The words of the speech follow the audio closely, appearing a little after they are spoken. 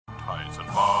Tights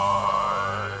and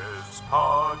Fights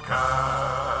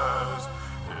podcast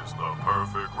is the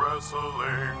perfect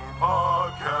wrestling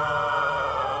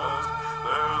podcast.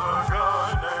 There's a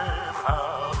guy named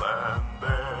Hal and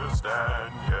there's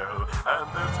Danielle, and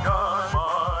this guy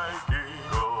Mike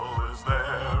Eagle is there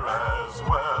as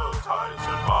well. Tights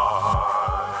and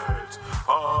Fights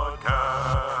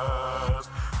podcast.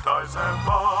 Tights and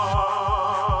Fights.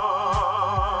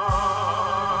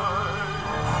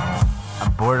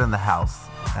 I'm bored in the house,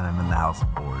 and I'm in the house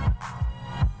bored.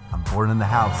 I'm bored in the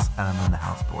house, and I'm in the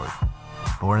house bored.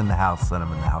 Bored in the house, and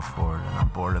I'm in the house bored, and I'm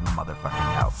bored in the motherfucking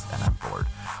house, and I'm bored.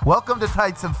 Welcome to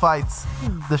Tights and Fights,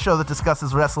 the show that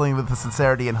discusses wrestling with the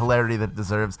sincerity and hilarity that it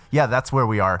deserves. Yeah, that's where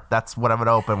we are. That's what I'm going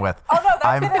to open with. Oh no,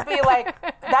 that's going to be like,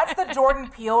 that's the Jordan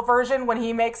Peele version when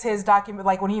he makes his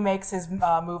when he makes his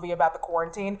movie about the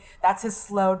quarantine. That's his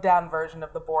slowed down version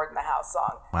of the Bored in the House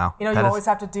song. Wow. You know, you always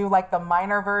have to do like the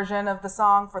minor version of the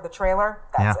song for the trailer.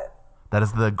 That's it. That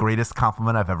is the greatest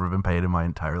compliment I've ever been paid in my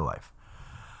entire life.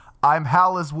 I'm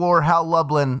Hal is War, Hal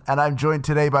Lublin, and I'm joined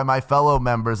today by my fellow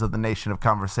members of the Nation of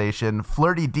Conversation,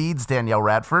 Flirty Deeds, Danielle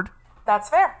Radford. That's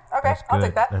fair. Okay, That's I'll good.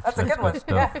 take that. That's a good one.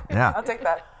 Yeah. I'll take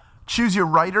that. Choose Your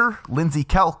Writer, Lindsay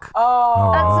Kelk.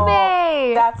 Oh, That's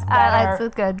me. That's better.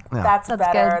 That's good. Yeah. That's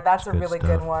better. good. That's a Good really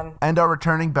stuff. good one. And our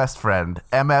returning best friend,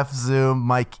 MF Zoom,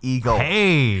 Mike Eagle.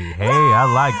 Hey,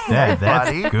 I like that.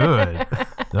 That's buddy. good.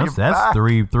 That's back.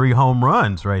 three home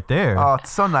runs right there. Oh,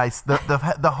 it's so nice.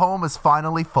 The home is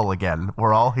finally full again.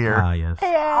 We're all here Yes.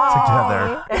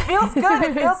 together. It feels good.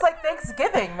 It feels like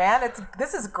Thanksgiving, man.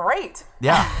 This is great.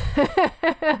 Yeah.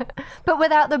 But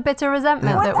without the bitter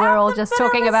resentment that we're Without all the just bitter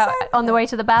talking about resentment. on the way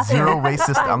to the bathroom. Zero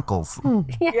racist uncles.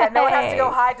 Yeah, no one has to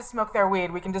go hide to smoke their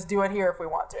weed. We can just do it here if we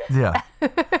want to. Yeah.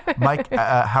 Mike,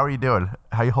 how are you doing?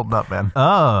 How you holding up, man?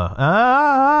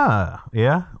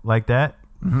 Yeah, like that.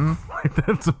 Mm-hmm.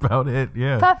 That's about it.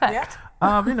 Yeah. Perfect.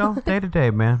 Yeah. Day to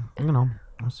day, man. I'm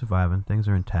surviving. Things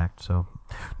are intact, so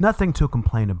nothing to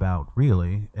complain about,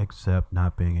 really, except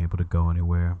not being able to go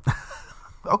anywhere.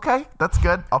 Okay, that's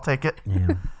good. I'll take it. Yeah.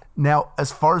 Now,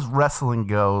 as far as wrestling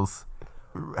goes,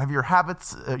 have your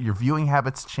habits, your viewing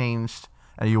habits changed?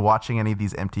 Are you watching any of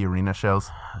these empty arena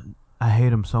shows? I hate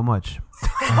them so much.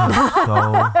 So much.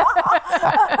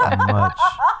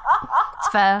 It's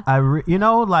fair.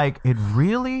 It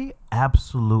really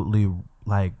absolutely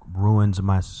ruins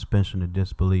my suspension of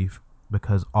disbelief,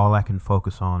 because all I can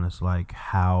focus on is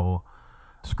how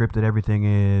scripted everything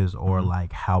is, or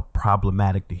how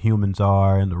problematic the humans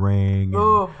are in the ring.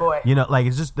 Oh boy.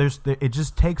 It's just it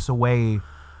just takes away,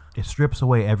 it strips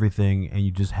away everything, and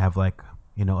you just have a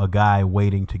guy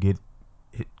waiting to get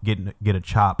a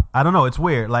chop. I don't know. It's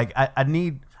weird. I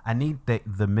need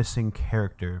the missing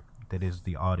character that is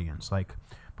the audience.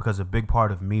 Because a big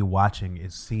part of me watching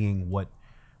is seeing what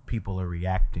people are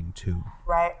reacting to.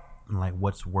 Right. And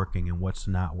what's working and what's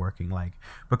not working.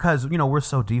 Because we're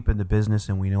so deep in the business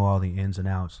and we know all the ins and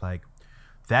outs.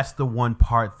 That's the one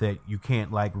part that you can't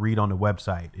read on the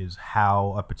website, is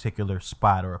how a particular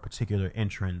spot or a particular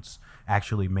entrance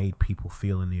actually made people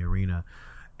feel in the arena.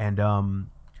 And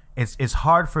it's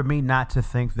hard for me not to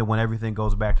think that when everything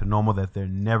goes back to normal that they're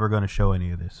never going to show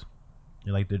any of this.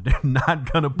 They're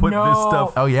not going to put this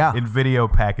stuff in video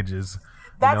packages.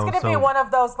 That's going to be one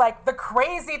of those, the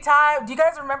crazy time. Do you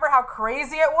guys remember how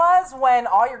crazy it was when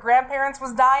all your grandparents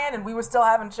was dying and we were still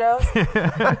having shows?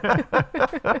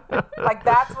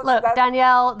 That's what... Look,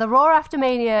 Danielle, the Raw after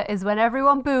Mania is when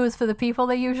everyone boos for the people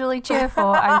they usually cheer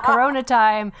for, and Corona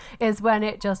time is when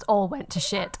it just all went to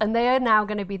shit. And they are now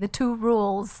going to be the two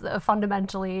rules that are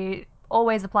fundamentally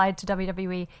always applied to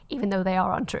WWE, even though they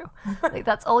are untrue.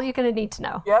 That's all you're going to need to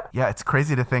know. Yep. Yeah, it's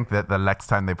crazy to think that the next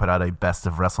time they put out a best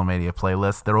of WrestleMania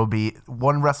playlist, there will be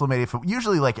one WrestleMania,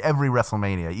 usually every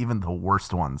WrestleMania, even the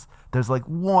worst ones, there's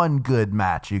one good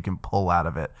match you can pull out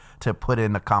of it to put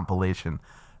in a compilation.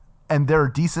 And there are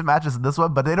decent matches in this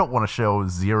one, but they don't want to show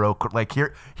zero.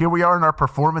 Here we are in our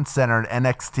performance center in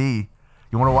NXT.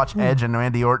 You want to watch Edge and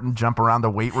Randy Orton jump around the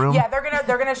weight room? Yeah, they're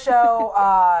gonna show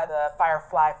the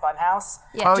Firefly Funhouse.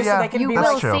 Yeah. Just so they can You be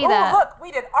will like, see oh, that. look,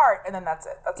 we did art, and then that's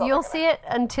it. That's all You'll see it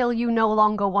until you no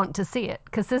longer want to see it,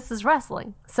 because this is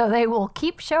wrestling. So they will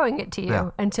keep showing it to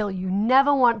you until you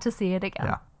never want to see it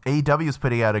again. Yeah. AEW is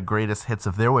putting out a greatest hits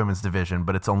of their women's division,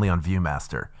 but it's only on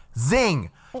Viewmaster.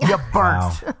 Zing! You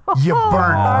burnt. You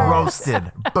burnt.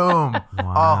 Roasted. Boom. Oh,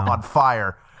 on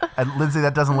fire. And Lindsay,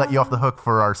 that doesn't let you off the hook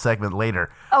for our segment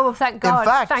later. Oh, well, thank God. In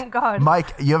fact, Thank God.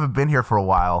 Mike, you haven't been here for a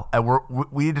while, and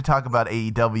we need to talk about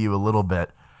AEW a little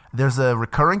bit. There's a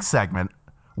recurring segment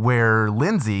where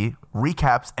Lindsay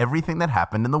recaps everything that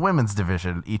happened in the women's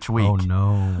division each week. Oh,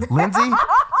 no. Lindsay,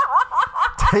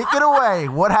 Take it away.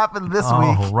 What happened this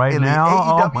week right in now? the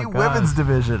Oh, my AEW God. Women's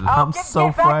Division? I'm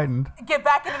so frightened. Get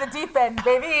back into the deep end,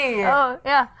 baby. Oh,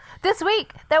 yeah. This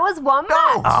week, there was one match.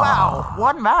 Oh, wow.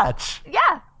 One match.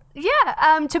 Yeah,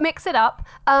 to mix it up.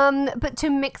 But to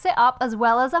mix it up as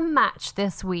well as a match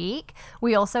this week,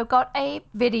 we also got a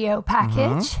video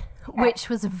package, which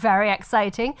was very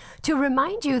exciting, to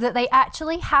remind you that they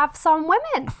actually have some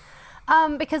women.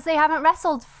 Because they haven't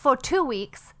wrestled for 2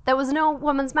 weeks. There was no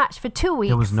women's match for 2 weeks.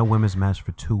 There was no women's match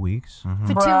for 2 weeks.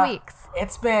 For 2 weeks.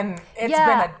 It's been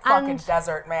a fucking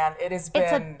desert, man. It has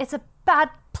been. It's a bad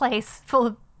place full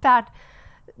of bad,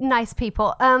 nice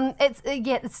people.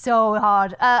 It's so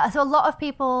hard. So a lot of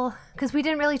people, because we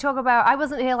didn't really talk about. I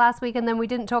wasn't here last week, and then we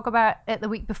didn't talk about it the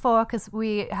week before because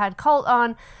we had Colt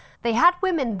on. They had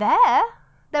women there.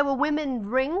 There were women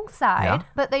ringside,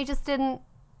 but they just didn't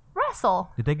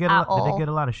wrestle. Did they get at a all.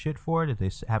 lot of shit for it? Did they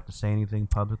have to say anything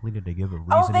publicly? Did they give a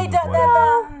reason? Oh, they did.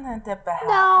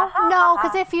 No,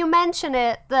 because if you mention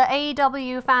it, the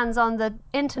AEW fans on the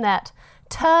internet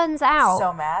turns out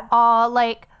So mad. are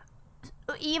like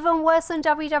even worse than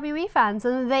WWE fans,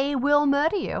 and they will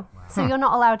murder you. So you're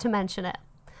not allowed to mention it.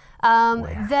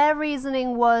 Their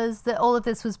reasoning was that all of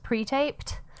this was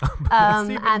pre-taped.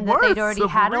 And that they'd already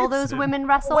had all those women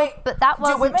wrestle, but that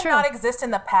wasn't do women true. not exist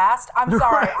in the past? I'm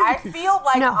sorry. I feel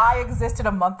like No. I existed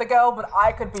a month ago, but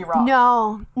I could be wrong.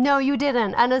 No, you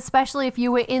didn't. And especially if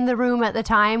you were in the room at the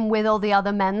time with all the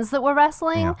other men's that were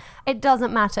wrestling, it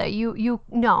doesn't matter. You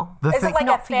no. Is it like a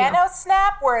Not for you. Thanos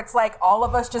snap where it's like all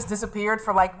of us just disappeared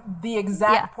for like the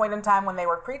exact point in time when they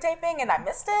were pre-taping and I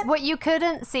missed it? What you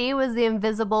couldn't see was the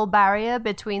invisible barrier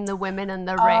between the women and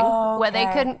the ring, where they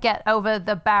couldn't get over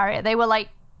the barrier. They were like,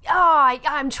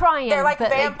 I'm trying. They're like but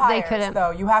vampires, they couldn't.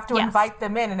 though. You have to invite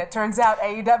them in, and it turns out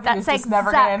AEW is just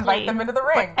never going to invite them into the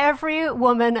ring. But every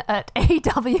woman at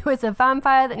AEW is a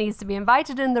vampire that needs to be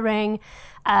invited in the ring.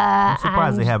 I'm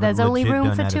surprised they haven't there's only legit room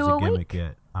done for that 2 as a a gimmick week.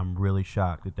 yet. I'm really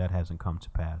shocked that hasn't come to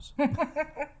pass.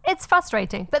 It's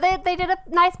frustrating, but they did a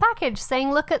nice package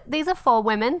saying, look, these are 4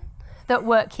 women that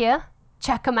work here.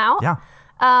 Check them out. Yeah.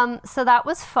 So that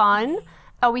was fun.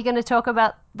 Are we going to talk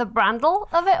about the brandle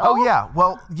of it all? Oh, yeah.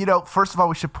 Well, first of all,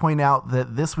 we should point out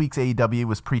that this week's AEW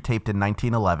was pre-taped in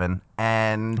 1911,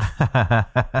 and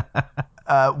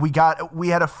we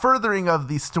had a furthering of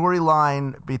the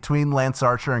storyline between Lance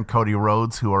Archer and Cody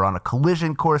Rhodes, who are on a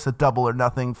collision course at Double or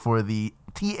Nothing for the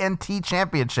TNT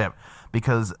Championship,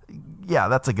 because, yeah,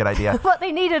 that's a good idea. What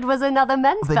they needed was another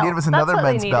men's belt. They needed another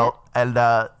men's belt, and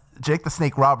Jake the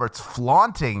Snake Roberts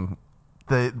flaunting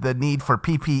the need for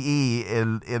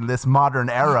PPE in this modern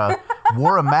era,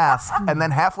 wore a mask, and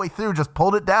then halfway through just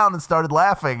pulled it down and started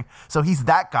laughing. So he's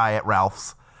that guy at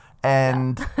Ralph's.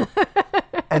 And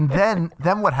and then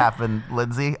what happened,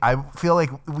 Lindsay? I feel like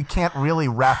we can't really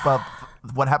wrap up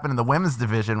what happened in the women's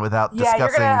division without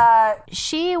discussing.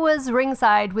 She was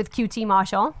ringside with QT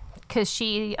Marshall because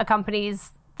she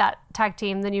accompanies that tag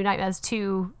team, the New Nightmares,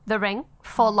 to the ring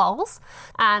for lulz.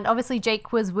 And obviously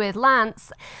Jake was with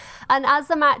Lance. And as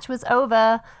the match was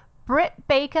over, Britt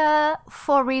Baker,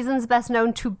 for reasons best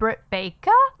known to Britt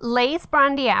Baker, lays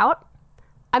Brandy out.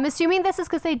 I'm assuming this is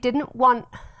because they didn't want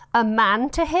a man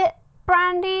to hit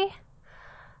Brandy.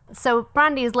 So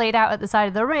Brandy is laid out at the side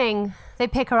of the ring. They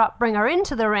pick her up, bring her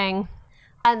into the ring.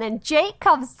 And then Jake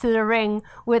comes to the ring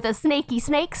with a snaky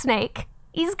snake.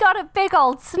 He's got a big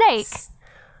old snake,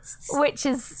 which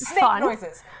is Snake fun.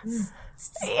 noises.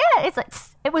 Yeah,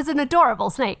 it was an adorable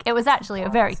snake. It was actually a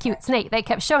very cute snake. They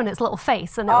kept showing its little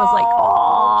face, and it was like,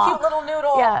 oh, cute little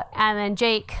noodle. Yeah, and then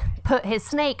Jake put his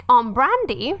snake on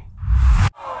Brandy.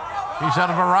 He's had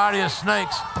a variety of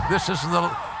snakes. This is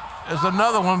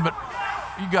another one, but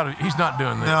he's not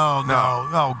doing this. No.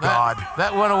 Oh, God.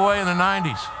 That went away in the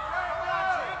 90s.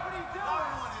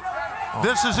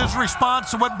 This is his response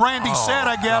to what Brandy said,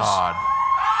 I guess. God.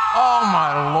 Oh,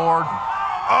 my Lord.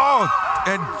 Oh,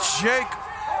 and Jake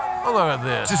Oh, look at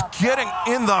this. just getting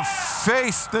in the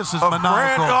face. This is Of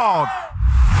maniacal. Brandy.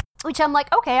 Which I'm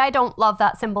like, okay, I don't love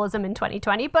that symbolism in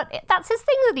 2020, but that's his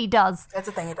thing that he does. That's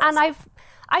a thing he does. And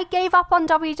I gave up on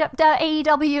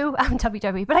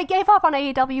WWE, but I gave up on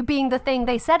AEW being the thing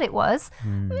they said it was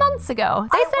months ago.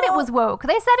 They said it was woke.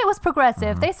 They said it was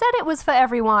progressive. They said it was for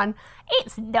everyone.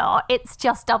 It's not. It's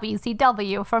just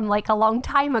WCW from like a long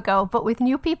time ago, but with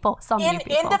new people. New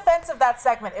people. In defense of that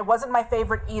segment, it wasn't my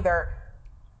favorite either,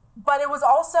 but it was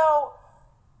also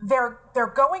they're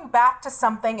going back to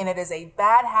something, and it is a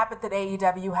bad habit that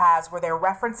AEW has, where they're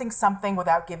referencing something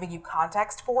without giving you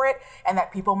context for it, and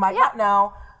that people might not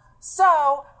know.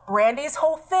 So Brandy's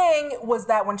whole thing was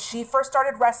that when she first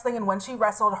started wrestling and when she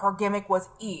wrestled, her gimmick was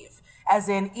Eve. as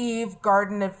in Eve,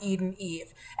 Garden of Eden,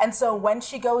 Eve. And so when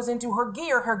she goes into her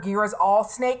gear is all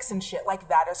snakes and shit. Like,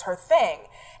 that is her thing.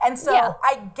 And so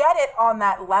I get it on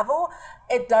that level.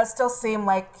 It does still seem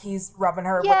like he's rubbing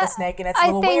her with a snake, and it's a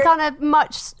little weird.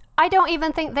 I don't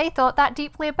even think they thought that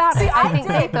deeply about it. I think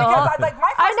did, they thought, my first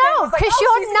thing was like, because oh,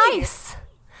 you're she's nice.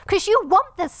 Because you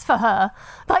want this for her.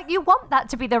 Like, you want that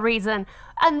to be the reason.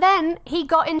 And then he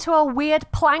got into a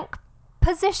weird plank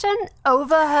position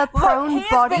over her prone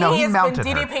body. No, he mounted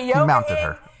her. He mounted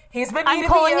her. He's been I'm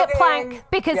calling it plank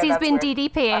because he's been weird.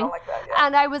 DDPing. I don't like that, yeah.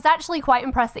 And I was actually quite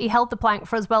impressed that he held the plank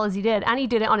for as well as he did. And he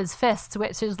did it on his fists,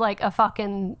 which is like a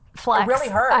fucking flex. It really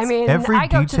hurts. I mean, every I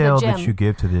go detail to the gym. that you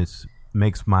give to this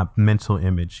makes my mental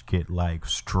image get like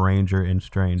stranger and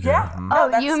stranger. Yeah. Oh,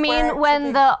 that's you where mean it when should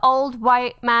be. the old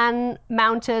white man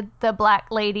mounted the black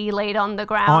lady laid on the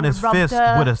ground On his rubbed fist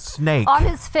her with a snake. on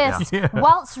his fist Yeah.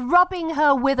 whilst rubbing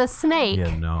her with a snake,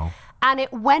 Yeah, no. and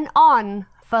it went on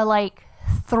for like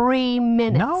 3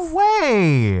 minutes. No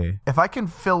way. If I can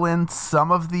fill in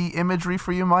some of the imagery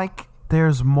for you, Mike.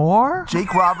 There's more?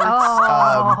 Jake Roberts.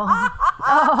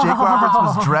 Jake Roberts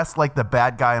was dressed like the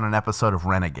bad guy in an episode of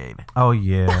Renegade. Oh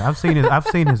yeah. I've seen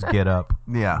his get up.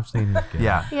 Yeah. I've seen his get up.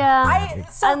 Yeah.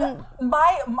 Yeah.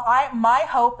 My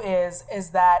hope is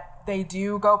that they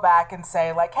do go back and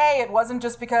say, like, hey, it wasn't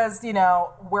just because,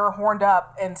 we're horned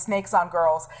up and snakes on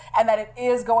girls, and that it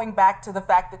is going back to the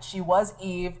fact that she was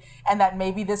Eve, and that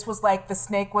maybe this was like the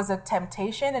snake was a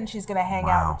temptation and she's going to hang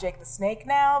out with Jake the Snake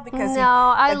now because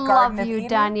I the love Garden of you, Eden.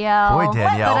 Danielle. Boy,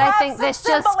 Danielle. But I Have think some this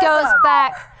just goes symbolism.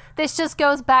 back. This just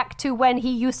goes back to when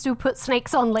he used to put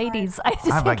snakes on ladies. I just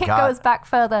Oh my think it God. goes back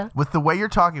further. With the way you're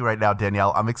talking right now,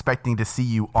 Danielle, I'm expecting to see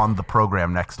you on the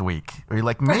program next week. Or you're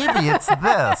like, maybe it's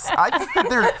this.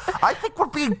 I think we're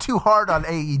being too hard on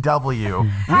AEW.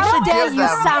 How dare you,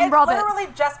 Sam It's Roberts? literally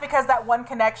just because that one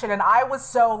connection, and I was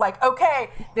so like, okay,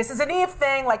 this is an Eve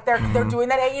thing. Like they're doing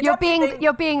that AEW thing.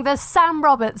 You're being the Sam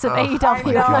Roberts of AEW, I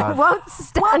and know. I won't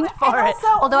stand for and it. also,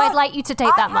 Although look, I'd like you to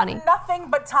take that money. I have nothing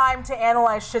but time to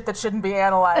analyze shit that shouldn't be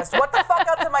analyzed. What the fuck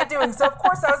else am I doing? So of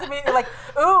course I was immediately like,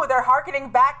 ooh, they're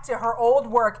hearkening back to her old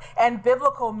work and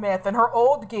biblical myth and her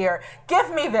old gear.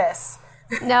 Give me this.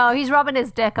 No, he's rubbing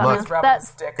his dick on Look, it. He's rubbing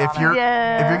his dick If on you're it.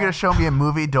 Yeah. if you're gonna show me a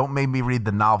movie, don't make me read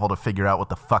the novel to figure out what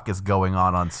the fuck is going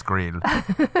on screen.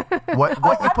 What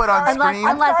you put on I'm screen?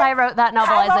 Unless I wrote that Kylo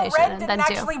novelization, Ren and didn't then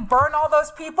too. actually burn all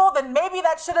those people, then maybe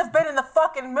that should have been in the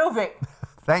fucking movie.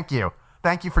 Thank you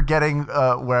for getting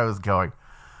where I was going.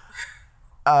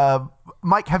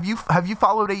 Mike, have you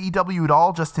followed AEW at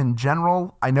all, just in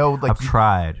general? I know, like I've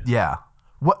tried. Yeah.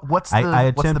 What's the I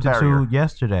what's the attempted barrier? to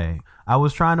yesterday. I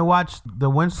was trying to watch the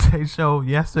Wednesday show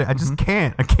yesterday. I just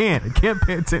can't. I can't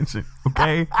pay attention.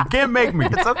 Okay? You can't make me.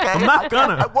 It's okay. I'm not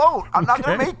gonna. I won't. I'm not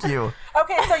gonna Okay. make you.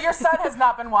 Okay, so your son has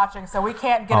not been watching, so we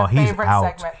can't get a He's favorite out.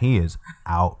 segment. He is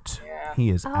out. Yeah. He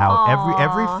is out.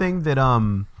 Everything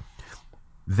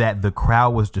that the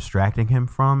crowd was distracting him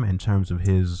from in terms of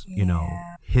his,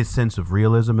 his sense of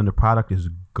realism in the product is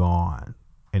gone.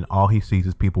 And all he sees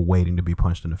is people waiting to be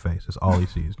punched in the face. That's all he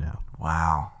sees now.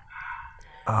 Wow.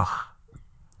 Ugh.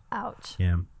 Ouch.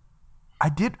 Yeah. I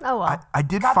did. Oh, well. I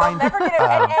did God, find. they'll never get it.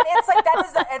 And it's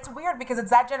like it's weird because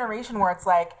it's that generation where it's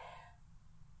like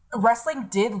wrestling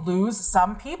did lose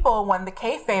some people when the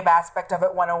kayfabe aspect of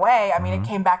it went away. I mean, it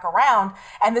came back around,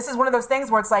 and this is one of those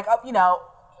things where it's like,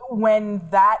 when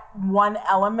that one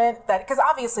element that, because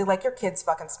obviously, like, your kid's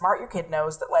fucking smart. Your kid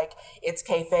knows that, like, it's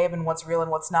kayfabe and what's real and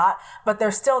what's not. But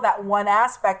there's still that one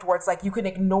aspect where it's like you can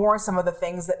ignore some of the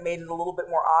things that made it a little bit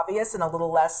more obvious and a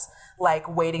little less,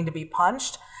 like, waiting to be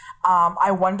punched.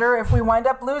 I wonder if we wind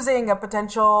up losing a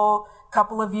potential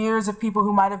couple of years of people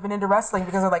who might have been into wrestling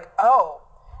because they're like, oh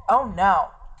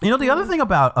no. The other thing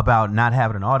about not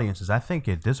having an audience is I think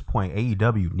at this point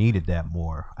AEW needed that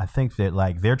more. I think that,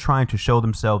 like, they're trying to show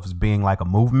themselves as being like a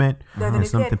movement and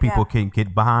something people can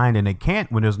get behind, and they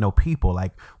can't when there's no people.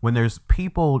 Like, when there's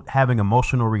people having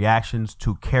emotional reactions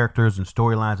to characters and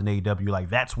storylines in AEW,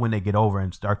 like, that's when they get over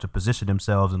and start to position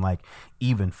themselves in, like,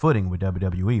 even footing with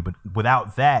WWE. But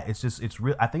without that, it's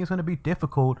real. I think it's going to be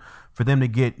difficult for them to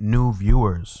get new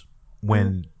viewers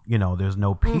when there's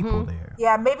no people there.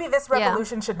 Yeah, maybe this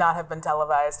revolution should not have been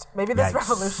televised. Maybe this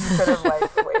revolution could have,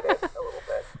 like, waited a little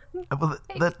bit. Well,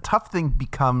 the tough thing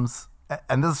becomes,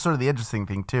 and this is sort of the interesting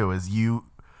thing too, is you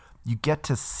get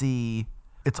to see.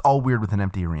 It's all weird with an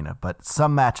empty arena, but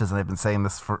some matches, and I've been saying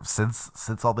this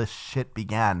since all this shit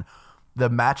began, the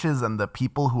matches and the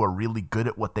people who are really good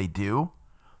at what they do,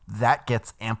 that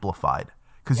gets amplified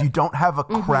because you don't have a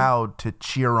crowd to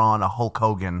cheer on a Hulk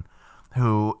Hogan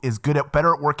who is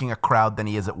better at working a crowd than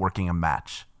he is at working a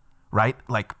match, right?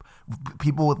 Like,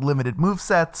 people with limited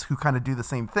movesets who kind of do the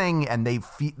same thing, and they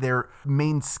their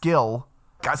main skill.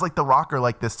 Guys like The Rock are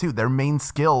like this too. Their main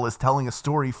skill is telling a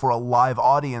story for a live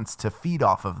audience to feed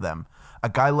off of them. A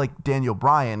guy like Daniel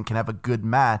Bryan can have a good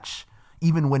match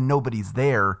even when nobody's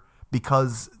there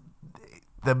because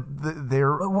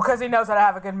because he knows how to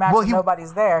have a good match when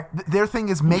nobody's there. Their thing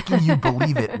is making you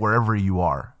believe it wherever you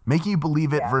are. Making you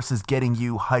believe it versus getting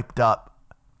you hyped up.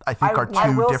 I think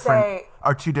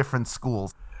are two different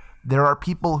schools. There are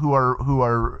people who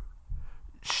are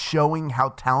showing how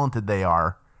talented they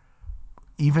are,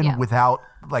 even without,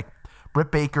 like,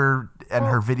 Britt Baker and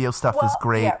her video stuff is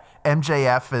great. Yeah.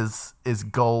 MJF is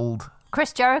gold.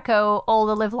 Chris Jericho all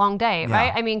the live long day,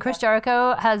 right? I mean, Chris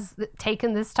Jericho has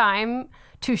taken this time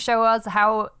to show us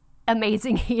how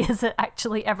amazing he is at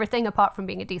actually everything apart from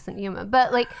being a decent human.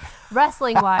 But like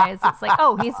wrestling wise, it's like,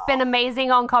 oh, he's been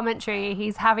amazing on commentary.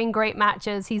 He's having great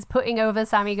matches. He's putting over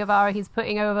Sammy Guevara. He's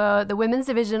putting over the women's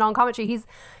division on commentary.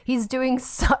 He's doing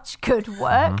such good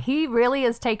work. Mm-hmm. He really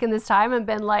has taken this time and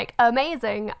been like,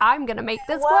 amazing. I'm going to make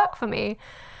this work for me.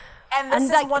 And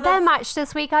like their match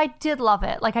this week, I did love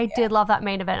it. Like I did love that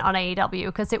main event on AEW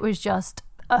because it was just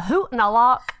a hoot and a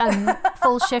lark and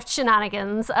full shift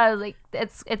shenanigans. Like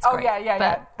it's great. Oh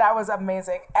yeah. That was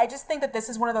amazing. I just think that this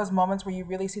is one of those moments where you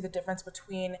really see the difference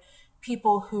between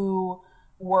people who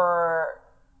were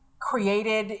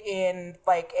created in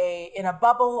like in a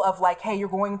bubble of like, hey, you're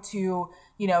going to,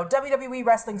 you know, WWE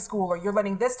wrestling school, or you're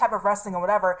learning this type of wrestling or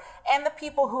whatever, and the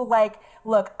people who like,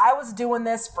 look, I was doing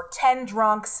this for 10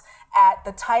 drunks at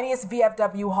the tiniest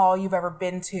VFW hall you've ever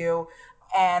been to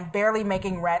and barely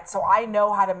making rent. So I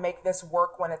know how to make this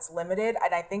work when it's limited.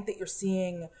 And I think that you're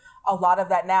seeing a lot of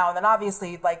that now. And then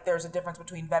obviously, like, there's a difference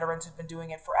between veterans who've been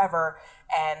doing it forever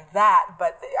and that.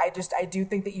 But I do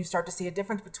think that you start to see a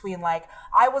difference between, like,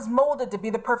 I was molded to be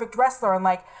the perfect wrestler, and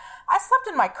like, I slept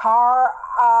in my car.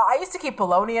 I used to keep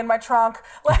bologna in my trunk.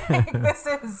 Like, this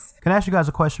is... Can I ask you guys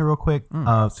a question real quick?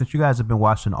 Since you guys have been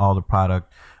watching all the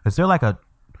product, is there like a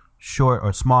short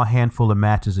or small handful of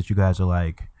matches that you guys are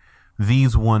like,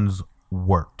 these ones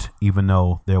worked, even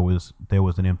though there was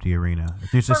an empty arena?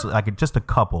 There's just like just a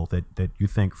couple that you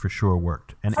think for sure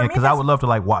worked, and because I would love to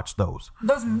like watch those.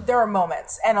 There are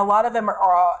moments, and a lot of them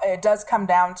are. It does come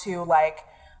down to like,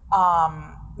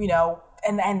 you know,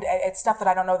 and it's stuff that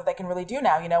I don't know that they can really do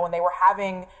now. You know, when they were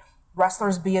having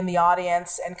wrestlers be in the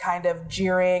audience and kind of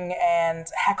jeering and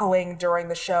heckling during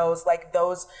the shows, like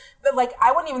those, like,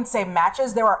 I wouldn't even say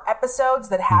matches. There are episodes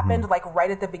that happened like right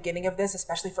at the beginning of this,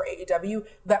 especially for AEW,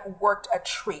 that worked a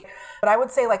treat. But I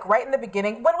would say like right in the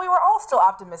beginning, when we were all still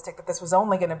optimistic that this was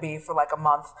only going to be for like a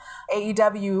month,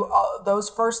 AEW, those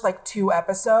first like 2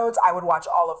 episodes, I would watch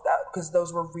all of that because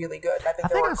those were really good. I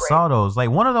think I saw those. Like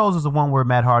one of those is the one where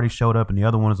Matt Hardy showed up, and the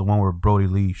other one is the one where Brody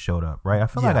Lee showed up, right? I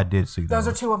feel like I did see those. Those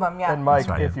are 2 of them, yeah. And Mike,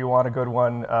 if you want a good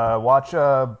one, watch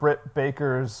Britt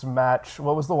Baker's match.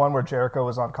 What was the one where Jericho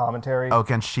was on commentary? Oh,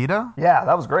 against Sheeta? Yeah,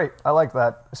 that was great. I liked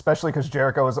that, especially because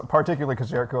Jericho was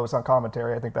on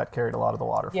commentary. I think that carried a lot of the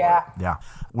water for it. Yeah.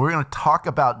 We're going to talk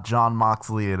about Jon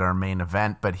Moxley at our main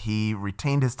event, but he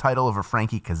retained his title over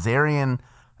Frankie Kazarian,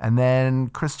 and then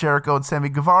Chris Jericho and Sammy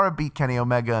Guevara beat Kenny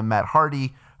Omega and Matt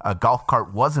Hardy. A golf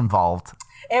cart was involved.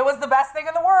 It was the best thing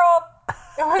in the world.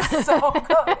 It was so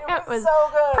good. It was so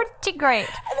good. Pretty great.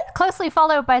 Closely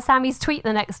followed by Sammy's tweet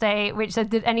the next day, which said,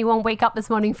 did anyone wake up this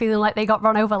morning feeling like they got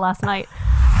run over last night?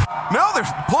 Now they're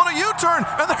pulling a U-turn,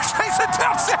 and they're chasing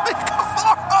down Sammy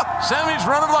Guevara. Sammy's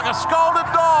running like a scalded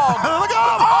dog. Look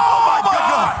out! Oh, my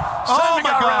God! Sammy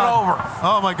got run over.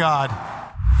 Oh, my God.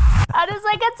 And it's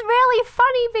like, it's really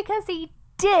funny because he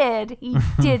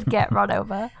did get run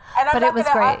over. But it was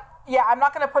great. I'm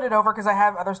not going to put it over because I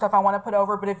have other stuff I want to put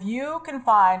over, but if you can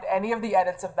find any of the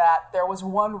edits of that, there was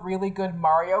one really good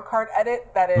Mario Kart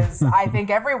edit that is, I think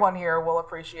everyone here will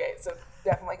appreciate, so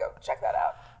definitely go check that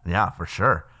out. Yeah, for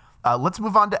sure. Let's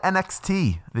move on to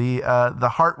NXT. The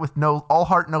all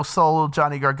heart, no soul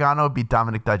Johnny Gargano beat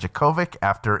Dominik Dijakovic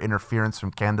after interference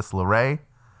from Candice LeRae.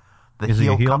 Is he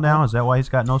a heel now? Is that why he's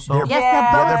got no soul? Yes,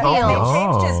 they're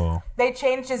both heels. They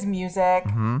changed his music.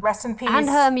 Mm-hmm. Rest in peace. And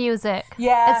her music.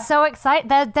 Yeah. It's so exciting.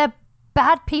 They're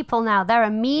bad people now. They're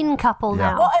a mean couple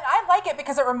now. Well, and I like it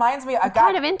because it reminds me, I'm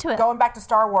kind of into it. Going back to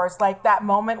Star Wars, like that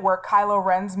moment where Kylo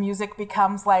Ren's music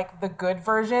becomes like the good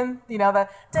version, you know, the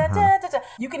da-da-da-da.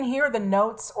 You can hear the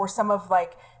notes or some of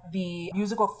like the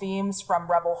musical themes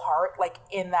from Rebel Heart, like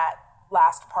in that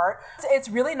last part. It's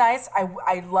really nice.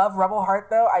 I love Rebel Heart,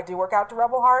 though. I do work out to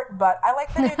Rebel Heart, but I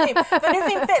like the new theme. The new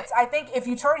theme fits. I think if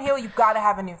you turn heel, you've got to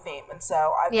have a new theme, and so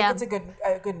I think it's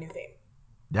a good new theme.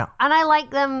 Yeah. And I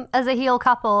like them as a heel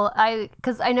couple.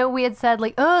 Because I know we had said,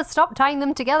 like, oh, stop tying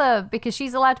them together because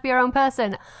she's allowed to be her own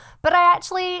person. But I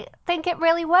actually think it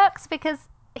really works because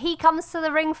he comes to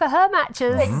the ring for her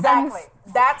matches. Exactly.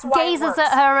 That's why it gazes works.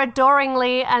 at her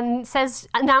adoringly and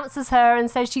announces her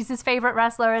and says she's his favorite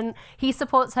wrestler, and he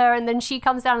supports her, and then she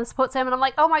comes down and supports him, and I'm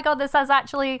like, oh my god, this is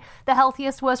actually the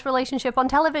healthiest, worst relationship on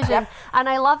television, and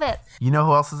I love it. You know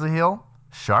who else is a heel?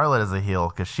 Charlotte is a heel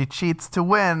because she cheats to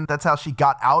win. That's how she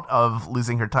got out of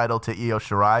losing her title to Io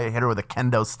Shirai. Hit her with a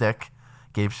kendo stick,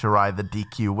 gave Shirai the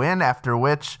DQ win, after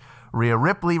which Rhea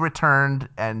Ripley returned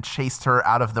and chased her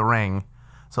out of the ring.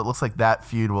 So it looks like that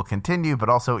feud will continue, but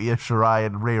also Io Shirai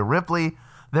and Rhea Ripley,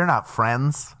 they're not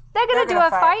friends. They're going to do a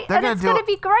fight, and it's going to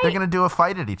be great. They're going to do a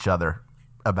fight at each other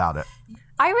about it.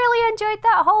 I really enjoyed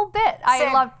that whole bit. Same.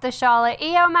 I loved the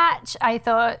Charlotte-Io match. I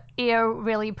thought Io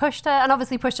really pushed her, and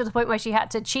obviously pushed her to the point where she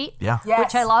had to cheat, Yes.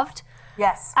 which I loved.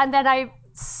 Yes. And then I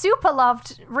super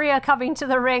loved Rhea coming to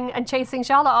the ring and chasing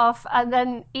Charlotte off, and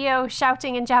then Io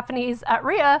shouting in Japanese at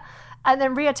Rhea, and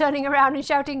then Rhea turning around and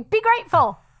shouting, "Be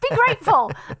grateful! Be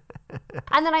grateful!"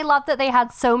 And then I loved that they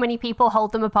had so many people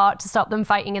hold them apart to stop them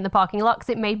fighting in the parking lot, because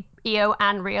it made Io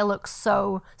and Rhea look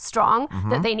so strong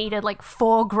that they needed like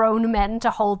 4 grown men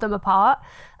to hold them apart.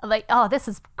 Like, oh, this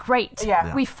is great.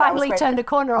 Yeah. We finally turned a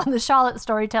corner on the Charlotte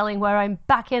storytelling where I'm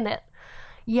back in it.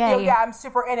 Yay. Yeah, I'm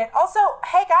super in it. Also,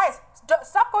 hey guys,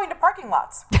 stop going to parking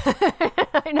lots.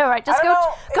 I know, right? Just I go don't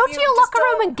know go if to you your just locker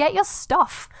room don't- and get your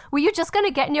stuff. Were you just going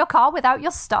to get in your car without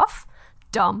your stuff?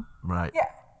 Dumb. Right. Yeah,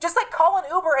 just like call an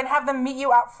Uber and have them meet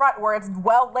you out front where it's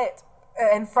well lit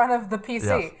in front of the PC.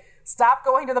 Yes. Stop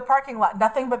going to the parking lot.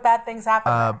 Nothing but bad things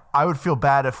happen. there. I would feel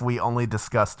bad if we only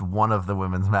discussed one of the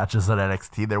women's matches at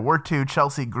NXT. There were 2.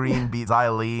 Chelsea Green beat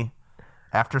Xia Li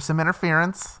after some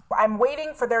interference. I'm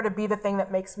waiting for there to be the thing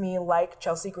that makes me like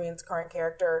Chelsea Green's current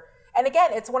character. And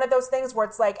again, it's one of those things where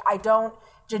it's like,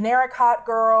 generic hot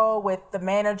girl with the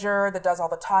manager that does all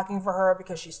the talking for her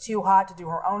because she's too hot to do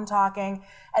her own talking.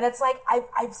 And it's like,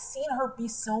 I've seen her be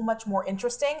so much more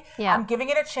interesting. Yeah. I'm giving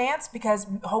it a chance because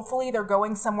hopefully they're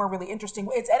going somewhere really interesting.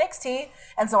 It's NXT,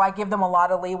 and so I give them a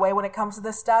lot of leeway when it comes to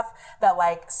this stuff, that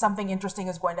like something interesting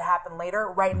is going to happen later.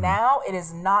 Right now, it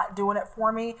is not doing it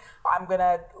for me. I'm going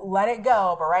to let it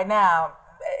go, but right now,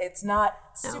 it's not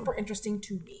super interesting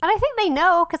to me. And I think they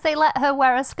know because they let her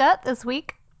wear a skirt this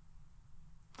week.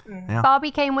 Yeah.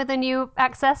 Barbie came with a new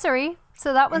accessory.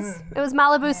 So that was, it was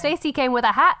Malibu Stacy came with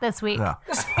a hat this week. Yeah.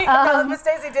 Miss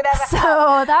Stacey did have a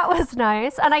So that was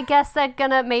nice. And I guess they're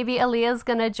maybe Aaliyah's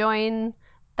gonna join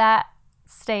that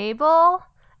stable.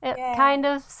 It kind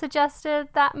of suggested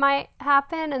that might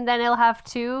happen. And then he'll have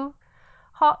 2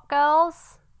 hot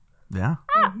girls. Yeah.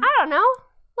 I don't know.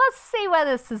 Let's see where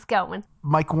this is going.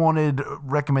 Mike wanted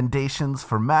recommendations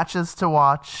for matches to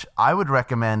watch. I would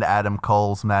recommend Adam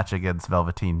Cole's match against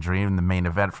Velveteen Dream, the main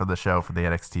event for the show for the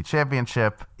NXT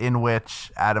Championship, in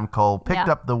which Adam Cole picked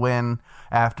up the win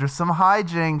after some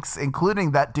hijinks, including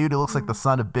that dude who looks like the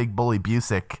son of Big Bully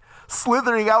Busick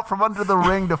slithering out from under the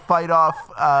ring to fight off.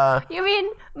 You mean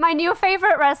my new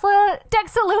favorite wrestler,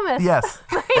 Dexter Loomis? Yes,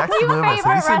 My Dexter new Loomis. Have you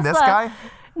favorite seen this wrestler. guy?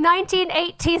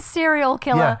 1980s serial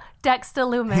killer, Yeah. Dexter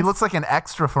Loomis. He looks like an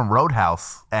extra from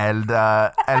Roadhouse, and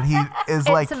he is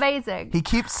It's amazing. He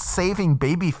keeps saving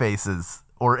baby faces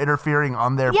or interfering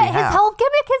on their Yeah, behalf. his whole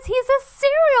gimmick is he's a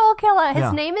serial killer. His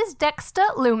Yeah. name is Dexter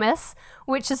Loomis,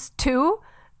 which is 2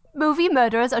 movie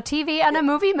murderers, a TV and a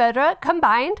movie murderer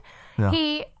combined. Yeah.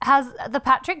 He has the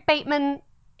Patrick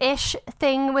Bateman-ish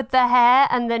thing with the hair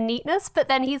and the neatness, but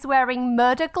then he's wearing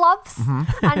murder gloves,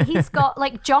 Mm-hmm. and he's got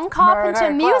like John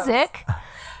Carpenter Murder gloves. music.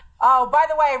 Oh, by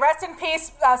the way, rest in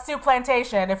peace, Stu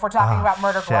Plantation, if we're talking about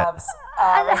murder shit. gloves.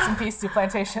 Rest in peace, Stu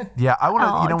Plantation. Yeah, I want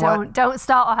to. Oh, you know what? don't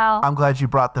start, Hal. I'm glad you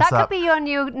brought this That up. could be your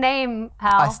new name,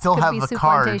 Hal. I still could have be the Sue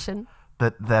card Plantation.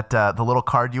 that the little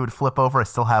card you would flip over. I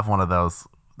still have one of those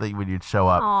that when you'd show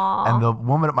up. And the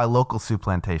woman at my local soup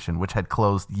plantation, which had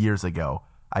closed years ago,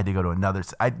 I had to go to another.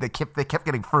 They kept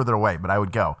getting further away, but I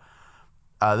would go.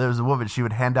 There was a woman. She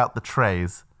would hand out the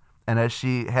trays, and as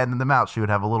she handed them out, she would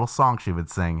have a little song she would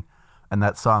sing, and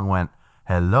that song went,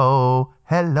 "Hello,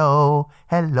 hello,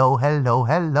 hello, hello,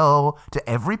 hello," to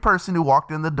every person who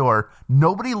walked in the door.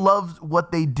 Nobody loved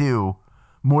what they do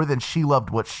more than she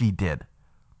loved what she did.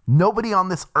 Nobody on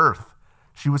this earth.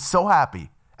 She was so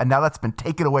happy. And now that's been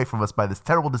taken away from us by this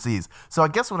terrible disease. So I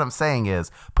guess what I'm saying is,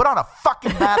 put on a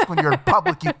fucking mask when you're in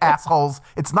public, you assholes.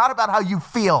 It's not about how you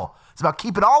feel. It's about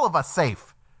keeping all of us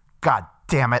safe. God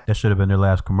damn it. That should have been their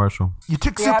last commercial. You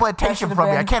took Yeah, supplantation that should've from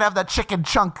me. I been. can't have that chicken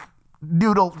chunk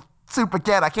noodle soup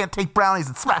again. I can't take brownies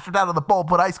and smash it out of the bowl,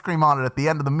 put ice cream on it at the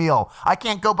end of the meal. I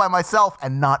can't go by myself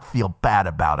and not feel bad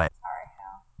about it.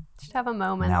 Just have a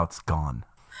moment. Now it's gone.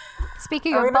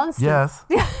 Speaking of monsters. Yes.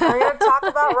 Are we going to talk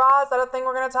about Raw? Is that a thing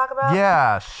we're going to talk about?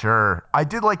 Yeah, sure. I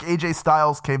did like AJ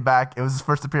Styles came back. It was his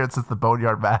first appearance since the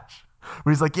Boneyard match.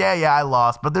 Where he's like, yeah, I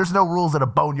lost, but there's no rules in a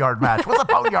Boneyard match. What's a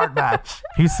Boneyard match?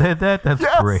 He said that? That's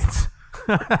great.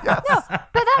 Yes.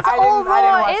 But that's all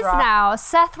Raw is now.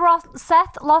 Seth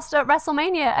lost at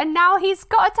WrestleMania, and now he's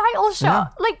got a title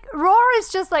shot. Yeah. Like, Raw is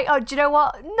just like, oh, do you know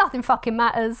what? Nothing fucking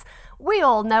matters. We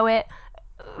all know it.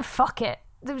 Fuck it.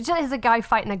 There's a guy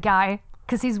fighting a guy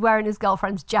because he's wearing his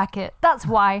girlfriend's jacket. That's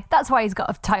why. That's why he's got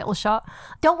a title shot.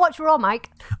 Don't watch Raw, Mike.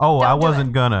 Oh, Don't I do wasn't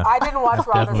it. gonna. I didn't watch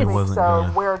Raw this Definitely week, wasn't so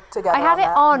gonna. we're together. I had it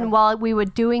that. on while we were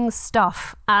doing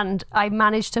stuff, and I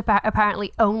managed to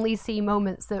apparently only see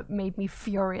moments that made me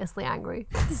furiously angry.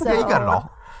 So, Yeah, you got it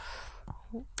all.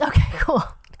 Okay, cool.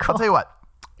 I'll tell you what.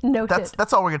 Noted.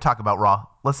 That's all we're going to talk about, Raw.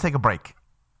 Let's take a break.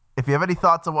 If you have any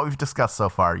thoughts on what we've discussed so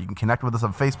far, you can connect with us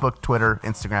on Facebook, Twitter,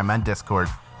 Instagram, and Discord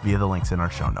via the links in our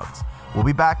show notes. We'll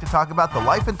be back to talk about the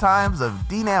life and times of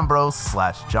Dean Ambrose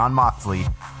 / Jon Moxley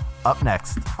up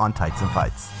next on Tights and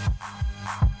Fights.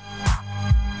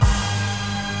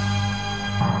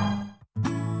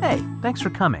 Hey, thanks for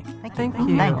coming. Thank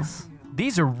you. Thanks.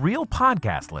 These are real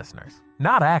podcast listeners,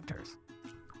 not actors.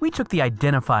 We took the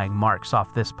identifying marks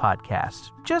off this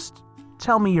podcast. Just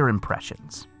tell me your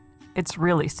impressions. It's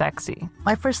really sexy.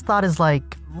 My first thought is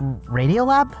like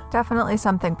Radiolab, Definitely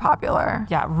something popular.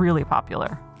 Yeah, really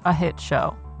popular. A hit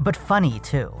show. but funny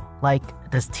too. Like,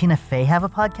 does Tina Fey have a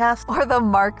podcast? Or the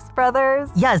Marx Brothers.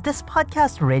 Yeah, is this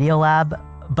podcast Radiolab,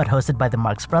 but hosted by the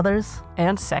Marx Brothers?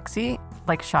 And sexy,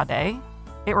 like Sade.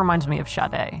 It reminds me of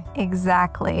Sade.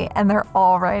 Exactly. And they're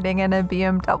all riding in a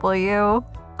BMW.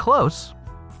 Close,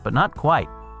 but not quite.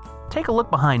 Take a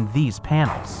look behind these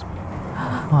panels.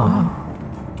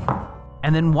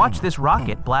 And then watch this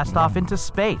rocket blast off into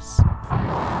space.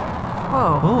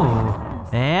 Whoa.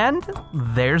 Ooh. And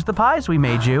there's the pies we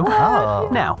made you. Oh.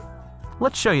 Now,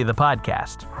 let's show you the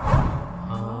podcast.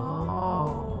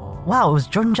 Wow, it was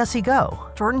Jordan Jesse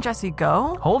Go. Jordan Jesse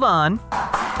Go? Hold on.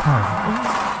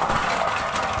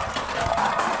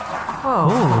 Whoa.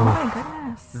 Oh my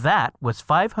goodness. That was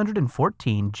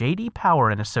 514 J.D. Power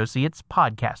and Associates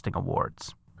Podcasting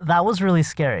Awards. That was really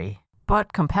scary.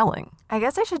 But compelling. I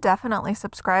guess I should definitely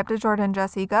subscribe to Jordan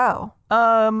Jesse Go.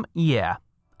 Yeah,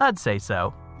 I'd say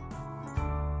so.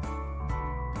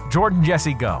 Jordan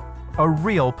Jesse Go, a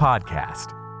real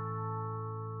podcast.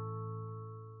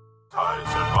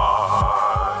 Tights and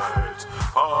Fights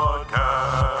Podcast.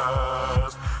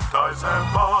 Tights and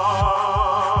Fights.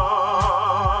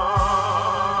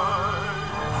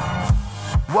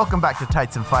 Welcome back to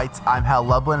Tights and Fights. I'm Hal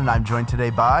Lublin, and I'm joined today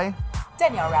by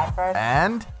Danielle Radford.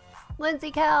 and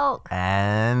Lindsay Kelk.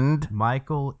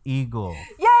 Michael Eagle.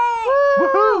 Yay!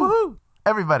 Woohoo!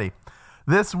 Everybody.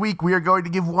 This week we are going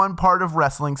to give one part of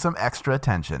wrestling some extra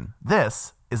attention.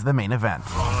 This is the main event.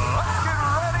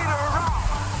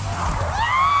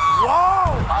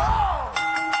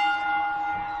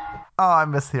 Oh, I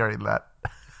miss hearing that.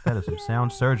 That is some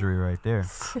sound surgery right there.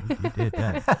 You did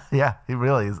that. Yeah, he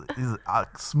really is. He's a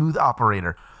smooth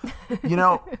operator. You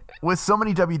know, with so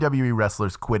many WWE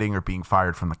wrestlers quitting or being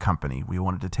fired from the company, we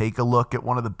wanted to take a look at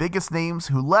one of the biggest names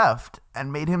who left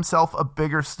and made himself a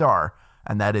bigger star,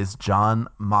 and that is Jon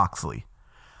Moxley.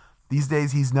 These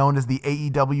days, he's known as the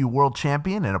AEW World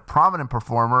Champion and a prominent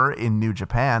performer in New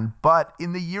Japan, but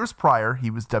in the years prior,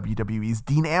 he was WWE's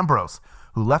Dean Ambrose,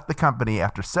 who left the company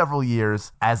after several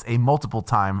years as a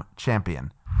multiple-time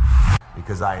champion.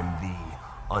 Because I am the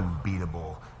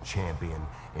unbeatable champion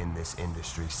in this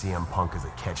industry. CM Punk is a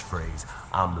catchphrase.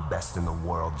 I'm the best in the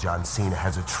world. John Cena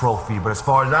has a trophy, but as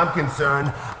far as I'm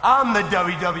concerned, I'm the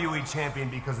WWE champion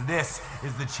because this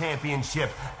is the championship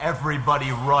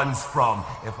everybody runs from.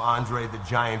 If Andre the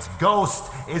Giant's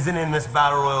ghost isn't in this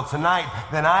battle royal tonight,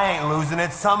 then I ain't losing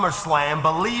at SummerSlam.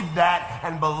 Believe that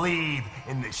and believe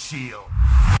in the Shield.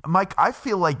 Mike, I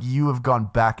feel like you have gone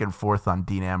back and forth on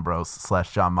Dean Ambrose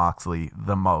 / Jon Moxley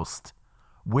the most.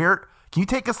 Where can you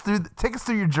take us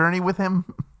through your journey with him?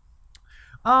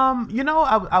 You know,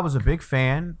 I was a big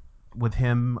fan with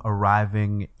him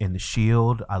arriving in the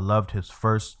Shield. I loved his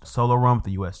first solo run with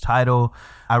the U.S. title.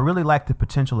 I really liked the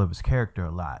potential of his character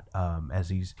a lot, as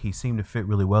he seemed to fit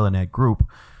really well in that group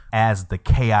as the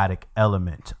chaotic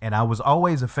element. And I was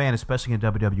always a fan, especially in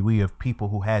WWE, of people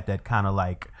who had that kind of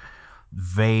like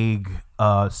vague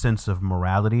sense of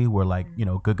morality, where like, you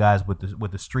know, good guys with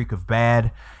the streak of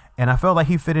bad. And I felt like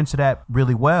he fit into that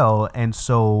really well. And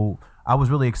so I was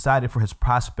really excited for his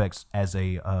prospects as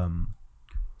a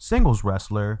singles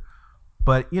wrestler.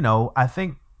 But, you know, I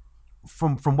think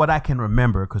from what I can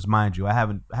remember, because mind you, I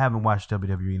haven't watched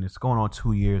WWE, and it's going on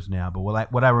 2 years now. But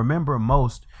what I remember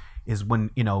most is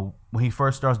when he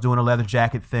first starts doing a leather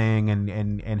jacket thing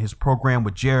and his program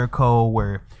with Jericho,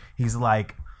 where he's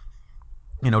like,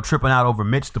 tripping out over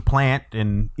Mitch the Plant,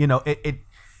 and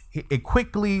it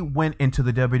quickly went into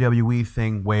the WWE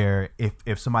thing where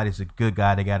if somebody's a good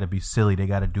guy, they got to be silly, they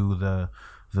got to do the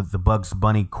Bugs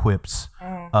Bunny quips,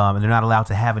 and they're not allowed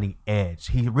to have any edge.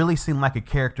 He really seemed like a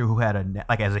character who had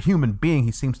as a human being,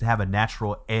 he seems to have a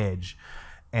natural edge,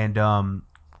 and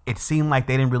it seemed like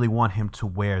they didn't really want him to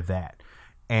wear that.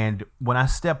 And when I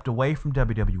stepped away from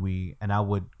WWE and I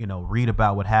would, read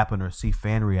about what happened or see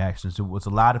fan reactions, it was a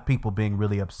lot of people being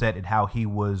really upset at how he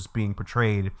was being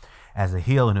portrayed as a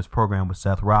heel in his program with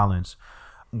Seth Rollins.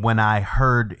 When I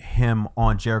heard him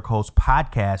on Jericho's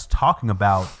podcast talking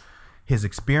about his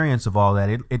experience of all that,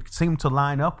 it seemed to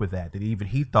line up with that even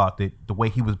he thought that the way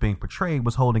he was being portrayed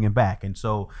was holding him back. And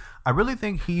so I really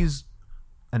think he's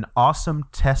an awesome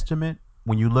testament.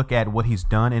 When you look at what he's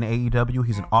done in AEW,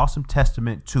 he's an awesome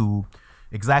testament to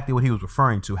exactly what he was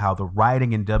referring to, how the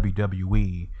writing in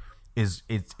WWE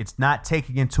it's not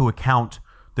taking into account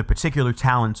the particular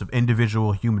talents of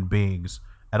individual human beings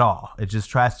at all. It just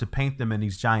tries to paint them in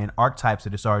these giant archetypes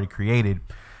that it's already created.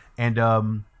 And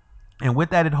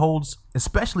with that, it holds,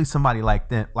 especially somebody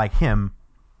like him,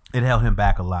 it held him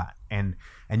back a lot. And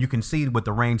you can see with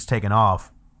the reins taken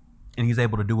off and he's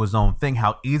able to do his own thing,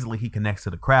 how easily he connects to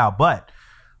the crowd. But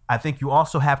I think you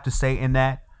also have to say in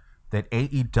that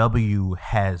AEW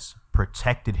has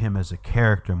protected him as a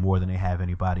character more than they have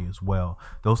anybody as well.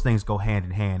 Those things go hand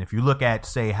in hand. If you look at,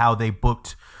 say, how they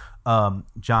booked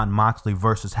Jon Moxley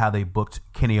versus how they booked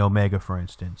Kenny Omega, for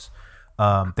instance,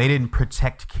 they didn't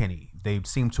protect Kenny. They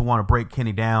seemed to want to break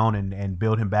Kenny down and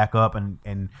build him back up.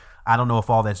 And I don't know if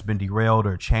all that's been derailed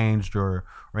or changed or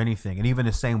anything. And even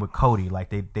the same with Cody, like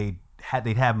they'd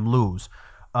have him lose.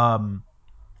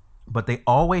 But they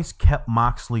always kept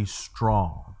Moxley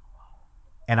strong.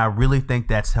 And I really think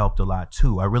that's helped a lot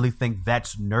too. I really think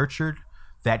that's nurtured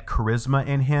that charisma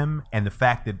in him, and the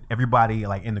fact that everybody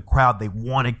like in the crowd, they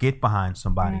want to get behind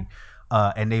somebody.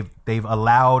 And they've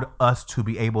allowed us to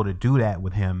be able to do that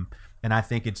with him. And I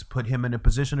think it's put him in a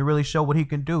position to really show what he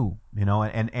can do,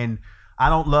 and I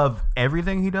don't love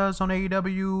everything he does on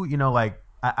AEW.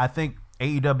 I think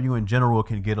AEW in general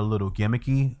can get a little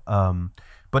gimmicky.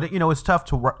 But it's tough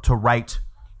to write,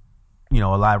 a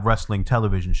live wrestling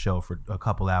television show for a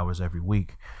couple hours every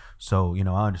week. So,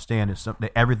 I understand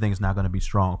that everything's not going to be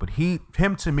strong, but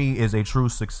him to me is a true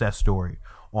success story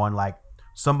on like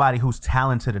somebody who's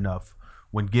talented enough,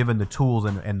 when given the tools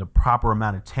and the proper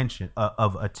amount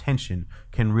of attention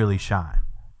can really shine.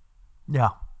 Yeah.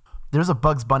 There's a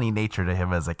Bugs Bunny nature to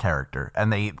him as a character,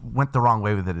 and they went the wrong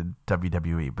way with it in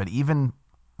WWE. But even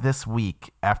this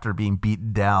week, after being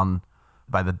beaten down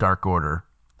by the Dark Order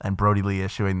and Brody Lee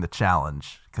issuing the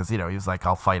challenge, because, he was like,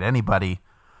 I'll fight anybody.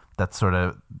 That's sort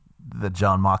of the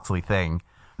Jon Moxley thing.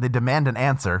 They demand an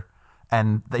answer,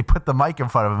 and they put the mic in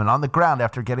front of him, and on the ground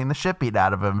after getting the shit beat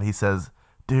out of him, he says,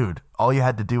 dude, all you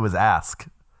had to do was ask.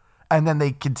 And then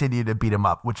they continue to beat him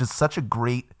up, which is such a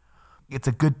it's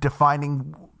a good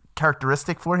defining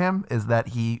characteristic for him, is that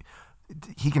he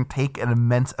can take an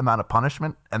immense amount of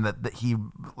punishment, and that he,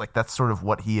 like, that's sort of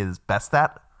what he is best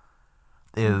at,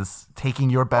 is taking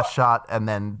your best shot and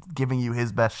then giving you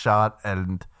his best shot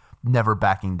and never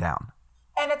backing down.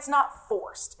 And it's not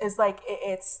forced. It's like,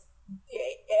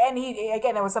 and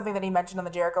it was something that he mentioned on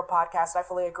the Jericho podcast. I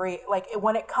fully agree. Like,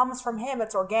 when it comes from him,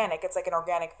 it's organic. It's like an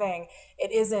organic thing.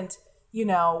 It isn't,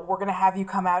 we're going to have you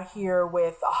come out here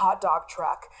with a hot dog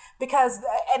truck, because,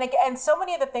 and so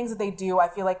many of the things that they do, I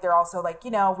feel like they're also like,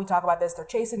 we talk about this, they're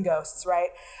chasing ghosts, right?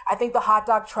 I think the hot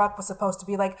dog truck was supposed to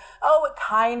be like, oh, it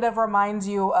kind of reminds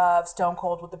you of Stone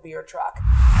Cold with the beer truck.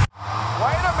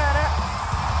 Wait a minute.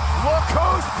 Look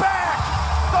who's back.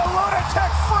 The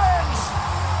Lunatic Fringe.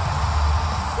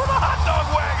 With a hot dog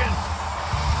wagon.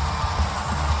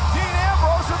 Dean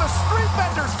Ambrose with a street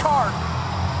vendor's cart.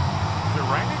 Is it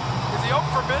raining? Is he open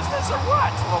for business or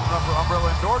what? Open up for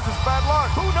umbrella indoors is bad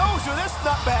luck. Who knows with this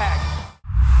nutbag?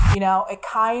 It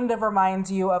kind of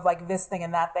reminds you of like this thing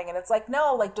and that thing. And it's like,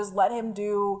 no, like just let him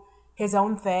do his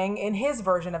own thing in his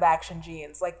version of Action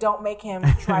Jeans. Like, don't make him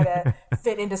try to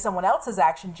fit into someone else's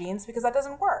Action Jeans, because that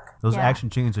doesn't work. Those Action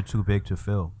Jeans are too big to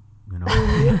fill.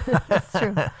 That's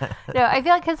true. No, I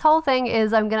feel like his whole thing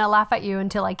is, I'm going to laugh at you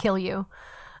until I kill you.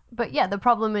 But yeah, the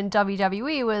problem in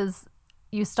WWE was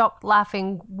you stopped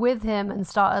laughing with him and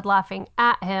started laughing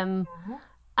at him.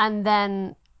 And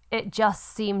then it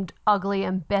just seemed ugly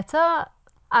and bitter.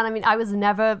 And I mean, I was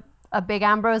never a big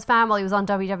Ambrose fan while he was on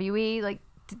WWE. Like,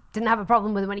 didn't have a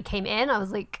problem with him when he came in. I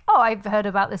was like, oh, I've heard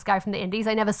about this guy from the Indies.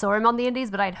 I never saw him on the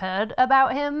Indies, but I'd heard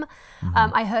about him.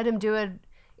 I heard him do an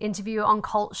interview on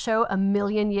Colt's show a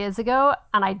million years ago,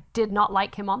 and I did not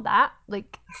like him on that.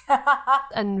 Like,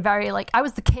 and very like, I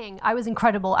was the king. I was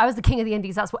incredible. I was the king of the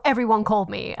Indies. That's what everyone called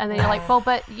me. And then you're like, well,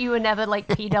 but you were never like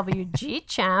PWG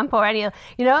champ or any,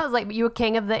 you know, it was like you were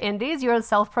king of the Indies. You were a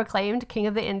self-proclaimed king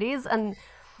of the Indies. And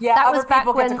yeah, that other was back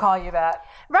people when, get to call you that.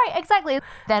 Right, exactly.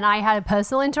 Then I had a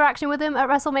personal interaction with him at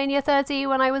WrestleMania 30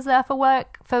 when I was there for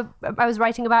work. I was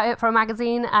writing about it for a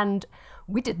magazine, and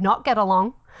we did not get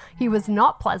along. He was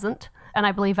not pleasant. And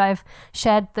I believe I've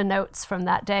shared the notes from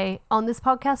that day on this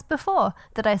podcast before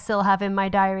that I still have in my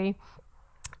diary,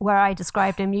 where I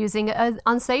described him using an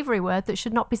unsavory word that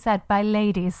should not be said by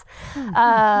ladies.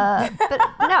 But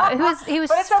no, he was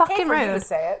But it's fucking okay for rude. you to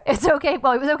say it. It's okay.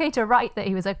 Well, it was okay to write that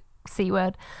he was a C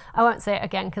word. I won't say it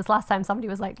again because last time somebody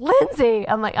was like, Lindsay.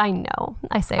 I'm like, I know.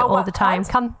 I say it all what, the time. cunt?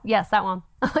 Come, yes, that one.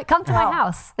 Like, come to my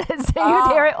house. So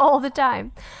you'd hear it all the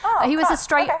time. He was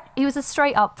he was a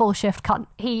straight up full shift cunt.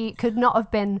 He could not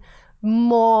have been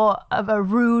more of a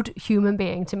rude human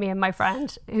being to me and my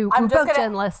friend who both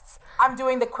journalists. I'm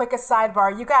doing the quickest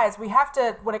sidebar. You guys, we have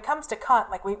to, when it comes to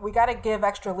cunt, like we got to give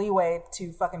extra leeway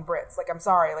to fucking Brits. Like, I'm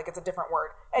sorry, like it's a different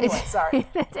word. Anyway, sorry.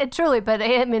 It truly, but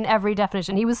him in every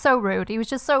definition. He was so rude. He was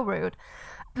just so rude.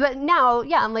 But now,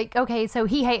 yeah, I'm like, okay, so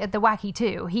he hated the wacky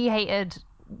too. He hated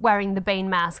wearing the Bane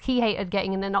mask. He hated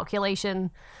getting an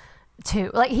inoculation too.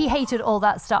 Like, he hated all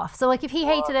that stuff. So like, if he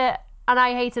hated it and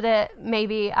I hated it,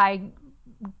 maybe I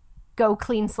go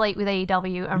clean slate with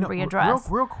AEW and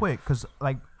readdress. Real quick, because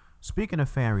like, speaking of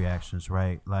fan reactions,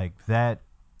 right? Like, that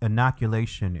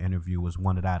inoculation interview was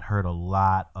one that I'd heard a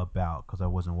lot about because I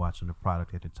wasn't watching the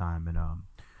product at the time, and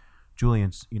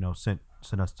Julian, sent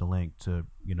us the link to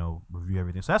review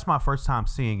everything. So that's my first time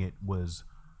seeing it was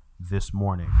this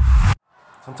morning.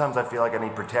 Sometimes I feel like I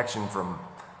need protection from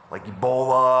like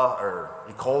Ebola or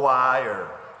E. coli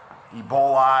or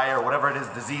Ebola or whatever it is,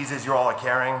 diseases you all are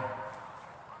carrying.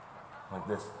 Like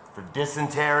this, for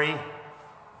dysentery,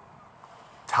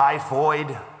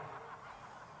 typhoid,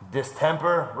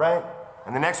 distemper, right?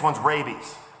 And the next one's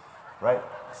rabies, right?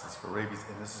 This is for rabies,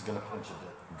 and this is gonna punch you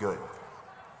dead. Good.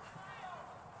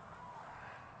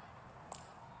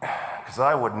 Because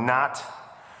I would not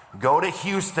go to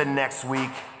Houston next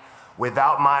week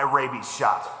without my rabies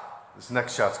shot. This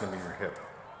next shot's gonna be your hip.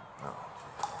 Oh,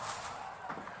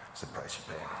 it's the price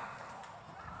you pay.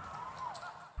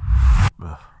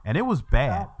 And it was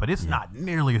bad, but it's not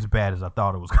nearly as bad as I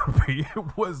thought it was going to be.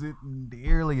 It wasn't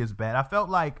nearly as bad. I felt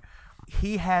like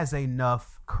he has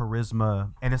enough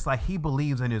charisma, and it's like he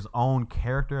believes in his own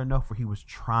character enough where he was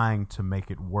trying to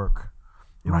make it work.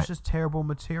 It was just terrible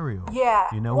material. Yeah.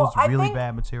 It was really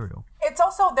bad material. It's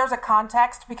also, there's a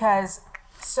context because,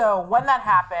 so when that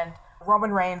happened,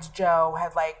 Roman Reigns, Joe,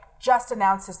 had like just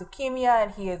announced his leukemia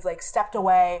and he has like stepped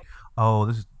away. Oh,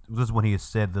 this is when he had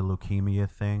said the leukemia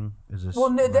thing? Is this? Well,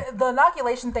 no, the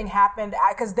inoculation thing happened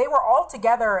because they were all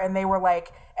together and they were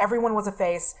like, everyone was a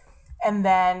face. And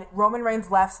then Roman Reigns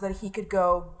left so that he could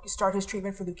go start his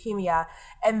treatment for leukemia.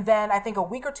 And then I think a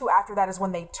week or two after that is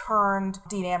when they turned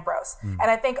Dean Ambrose. And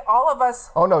I think all of us...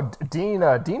 Oh, no,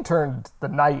 Dean turned the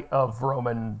night of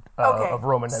Roman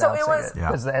announcing so it was, it.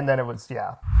 Yeah. And then it was,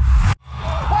 yeah.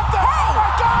 What the hell? Oh, my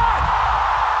God!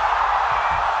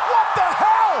 What the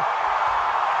hell?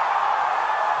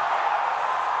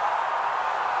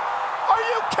 Are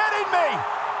you kidding me?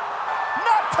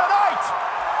 Not tonight!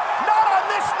 Not on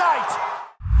this night!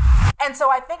 And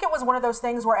so I think it was one of those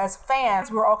things where as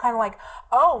fans, we were all kind of like,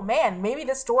 oh man, maybe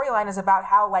this storyline is about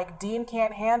how like Dean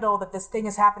can't handle that this thing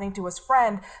is happening to his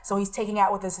friend, so he's taking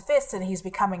out with his fists and he's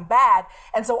becoming bad.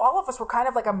 And so all of us were kind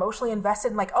of like emotionally invested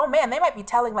in like, oh man, they might be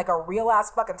telling like a real ass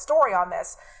fucking story on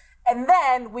this. And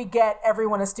then we get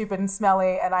everyone is stupid and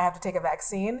smelly and I have to take a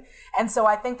vaccine. And so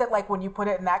I think that like when you put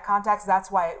it in that context, that's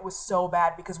why it was so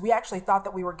bad, because we actually thought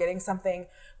that we were getting something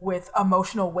with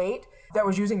emotional weight that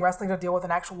was using wrestling to deal with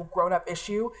an actual grown-up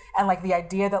issue. And like the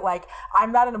idea that like,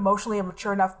 I'm not an emotionally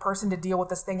mature enough person to deal with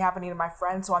this thing happening to my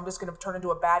friend, so I'm just going to turn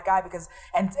into a bad guy because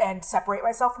and separate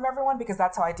myself from everyone because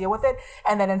that's how I deal with it.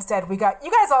 And then instead we got, you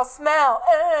guys all smell.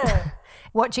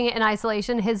 Watching it in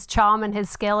isolation, his charm and his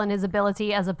skill and his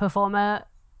ability as a performer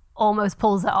almost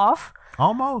pulls it off.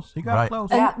 Almost. He got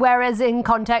close. And whereas in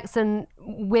context and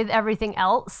with everything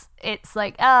else, it's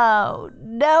like, oh,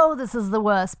 no, this is the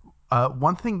worst.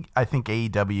 One thing I think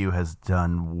AEW has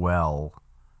done well,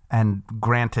 and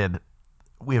granted,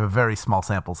 we have a very small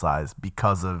sample size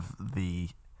because of the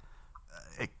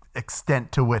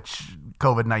extent to which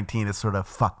COVID-19 has sort of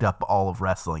fucked up all of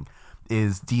wrestling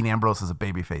is Dean Ambrose as a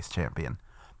babyface champion,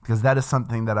 because that is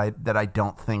something that I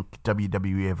don't think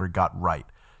WWE ever got right.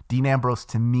 Dean Ambrose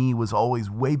to me was always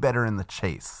way better in the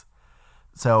chase.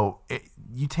 So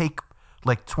you take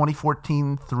like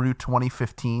 2014 through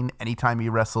 2015, anytime he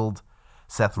wrestled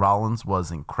Seth Rollins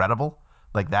was incredible.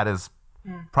 Like that is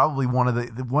probably one of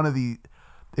the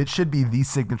it should be the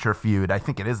signature feud. I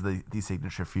think it is the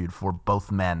signature feud for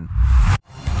both men.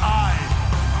 I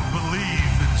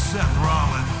believe in Seth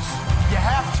Rollins. You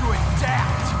have to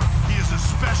adapt. He is a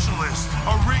specialist,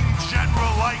 a ring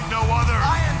general like no other.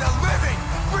 I am the living,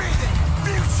 breathing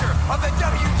future of the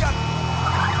WWE.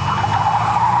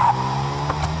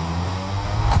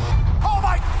 Oh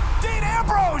my, Dean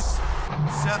Ambrose!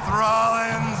 Seth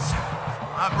Rollins,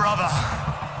 my brother.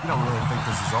 You don't really think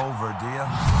this is over, do you?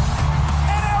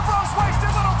 And Ambrose wasted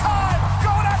little time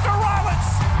going after Rollins.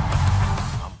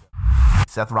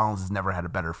 Seth Rollins has never had a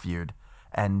better feud,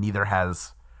 and neither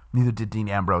did Dean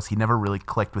Ambrose. He never really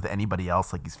clicked with anybody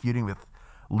else. Like he's feuding with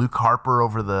Luke Harper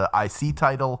over the IC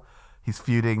title. He's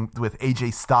feuding with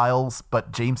AJ Styles,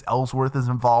 but James Ellsworth is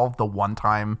involved the one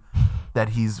time that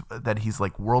he's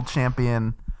like world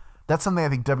champion. That's something I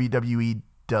think WWE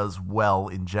does well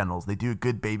in general. They do a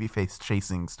good babyface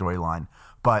chasing storyline,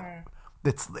 but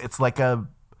it's like a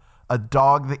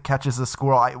dog that catches a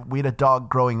squirrel. We had a dog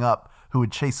growing up who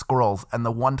would chase squirrels, and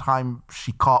the one time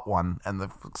she caught one and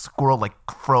the squirrel like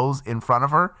froze in front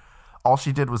of her, all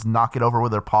she did was knock it over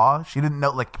with her paw. She didn't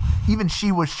know, like even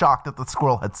she was shocked that the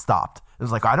squirrel had stopped. It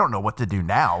was like, I don't know what to do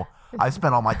now. I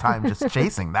spent all my time just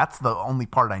chasing. That's the only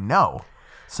part I know.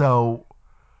 So,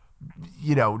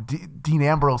 you know, Dean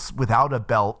Ambrose without a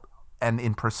belt and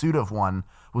in pursuit of one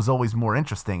was always more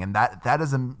interesting, and that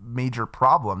is a major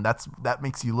problem. That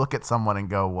makes you look at someone and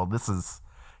go, well,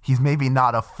 he's maybe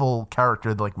not a full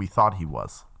character like we thought he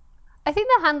was. I think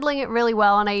they're handling it really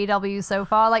well on AEW so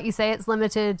far. Like you say, it's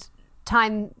limited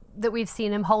time that we've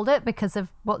seen him hold it because of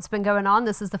what's been going on.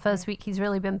 This is the first week he's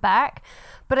really been back.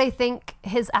 But I think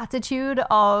his attitude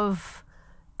of,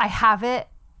 I have it,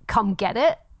 come get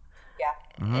it,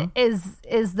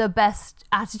 is the best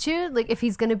attitude. Like if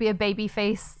he's going to be a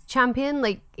babyface champion,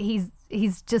 like he's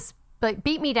just like,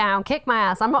 beat me down, kick my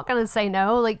ass. I'm not going to say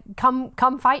no. Like come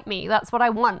fight me. That's what I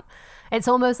want. It's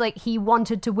almost like he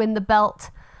wanted to win the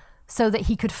belt so that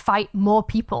he could fight more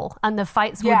people and the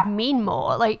fights would mean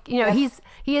more. Like, you know,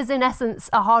 he is in essence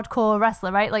a hardcore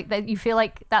wrestler, right? Like that you feel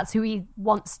like that's who he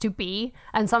wants to be.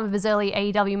 And some of his early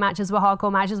AEW matches were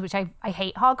hardcore matches, which I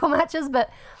hate hardcore matches,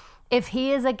 but if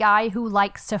he is a guy who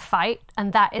likes to fight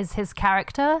and that is his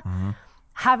character,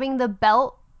 having the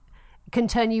belt can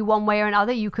turn you one way or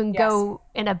another. You can go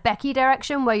in a Becky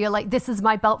direction where you're like, this is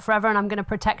my belt forever and I'm going to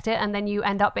protect it. And then you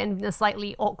end up in a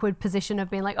slightly awkward position of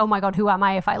being like, oh my God, who am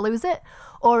I if I lose it?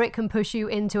 Or it can push you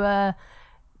into a,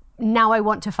 now I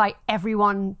want to fight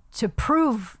everyone to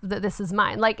prove that this is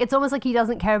mine. Like, it's almost like he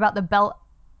doesn't care about the belt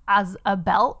as a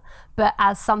belt, but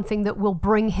as something that will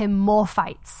bring him more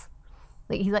fights.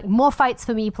 Like, he's like, more fights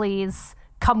for me, please.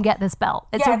 Come get this belt.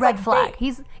 It's a red flag.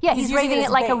 He's raising it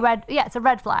like a red. Yeah, it's a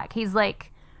red flag. He's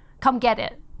like, come get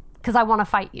it, because I want to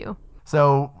fight you.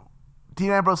 So Dean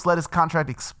Ambrose let his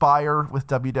contract expire with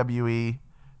WWE,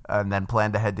 and then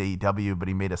planned to head to AEW, but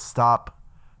he made a stop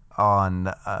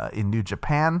in New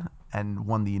Japan and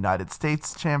won the United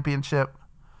States Championship.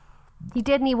 He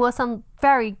did, and he wore some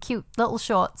very cute little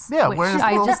shorts. Yeah, which wearing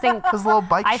I just think his little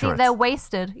bike shorts. I think they're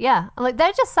wasted. Yeah, like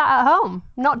they're just sat at home,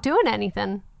 not doing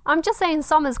anything. I'm just saying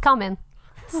summer's coming.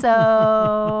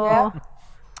 So,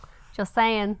 just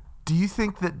saying. Do you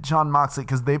think that Jon Moxley,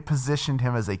 because they positioned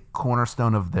him as a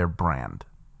cornerstone of their brand,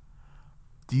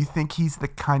 do you think he's the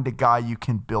kind of guy you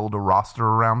can build a roster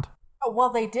around? Oh,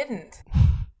 well, they didn't.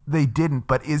 They didn't,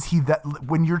 but is he that,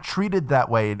 when you're treated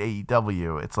that way at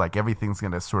AEW, it's like everything's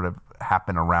going to sort of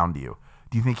happen around you.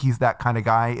 Do you think he's that kind of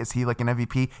guy? Is he like an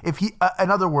MVP? If he, in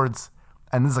other words,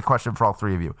 and this is a question for all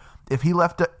three of you, if he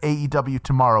left AEW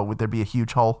tomorrow, would there be a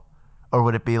huge hole? Or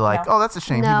would it be like, oh, that's a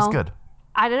shame, he was good?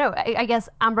 I don't know. I guess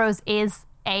Ambrose is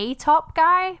a top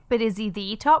guy, but is he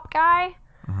the top guy?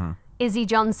 Mm-hmm. Is he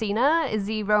John Cena? Is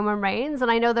he Roman Reigns? And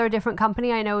I know they're a different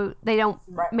company. I know they don't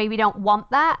maybe don't want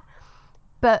that.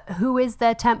 But who is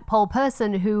their tentpole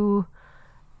person who,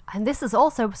 and this is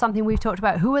also something we've talked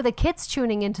about, who are the kids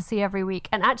tuning in to see every week?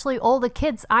 And actually all the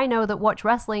kids I know that watch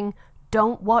wrestling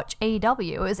don't watch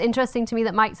AEW. It's interesting to me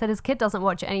that Mike said his kid doesn't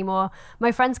watch it anymore.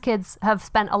 My friend's kids have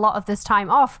spent a lot of this time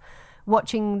off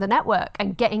watching the network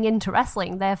and getting into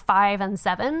wrestling. They're 5 and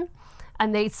 7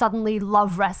 and they suddenly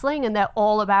love wrestling and they're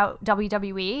all about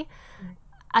WWE.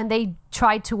 and they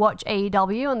tried to watch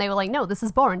AEW and they were like, no, this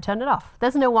is boring, turn it off.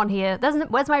 There's no one here.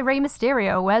 Where's my Rey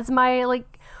Mysterio? Where's my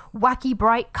like wacky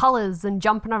bright colors and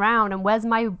jumping around? And where's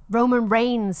my Roman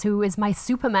Reigns, who is my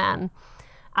Superman?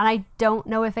 And I don't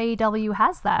know if AEW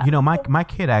has that. You know, my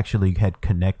kid actually had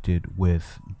connected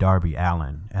with Darby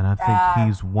Allin, and I think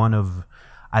he's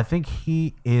I think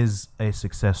he is a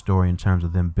success story in terms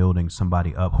of them building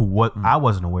somebody up I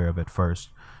wasn't aware of at first,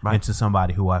 into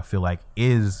somebody who I feel like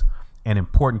is an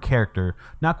important character,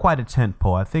 not quite a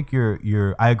tentpole. I think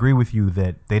I agree with you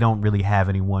that they don't really have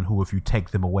anyone who, if you take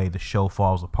them away, the show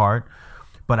falls apart.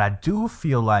 But I do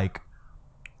feel like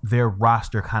their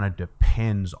roster kind of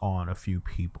depends on a few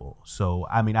people. So,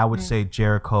 I mean, I would say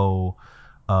Jericho,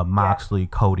 Moxley,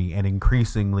 Cody, and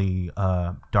increasingly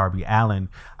Darby Allin.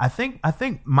 I think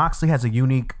Moxley has a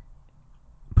unique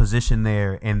position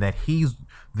there in that he's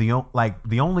the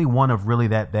only one of really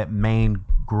that main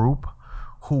group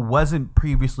who wasn't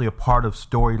previously a part of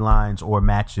storylines or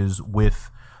matches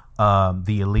with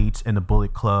the Elites and the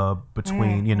Bullet Club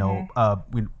between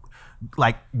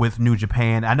like with New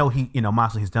Japan. I know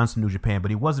Moxley has done some New Japan, but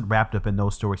he wasn't wrapped up in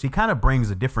those stories. He kind of brings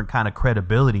a different kind of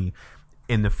credibility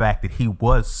in the fact that he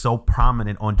was so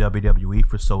prominent on WWE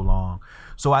for so long.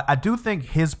 So I do think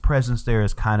his presence there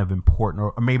is kind of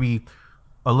important, or maybe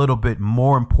a little bit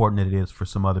more important than it is for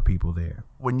some other people there.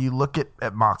 When you look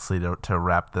at Moxley, to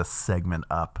wrap this segment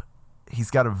up, he's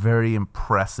got a very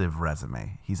impressive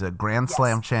resume. He's a Grand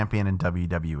Slam champion in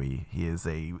WWE. He is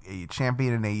a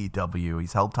champion in AEW.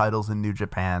 He's held titles in New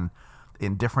Japan,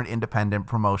 in different independent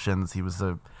promotions. He was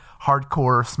a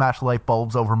hardcore smash light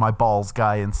bulbs over my balls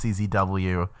guy in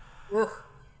CZW. Ugh.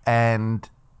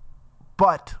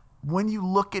 But when you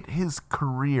look at his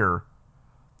career,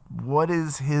 what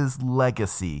is his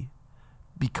legacy?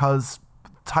 Because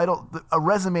a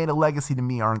resume and a legacy to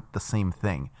me aren't the same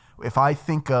thing. If I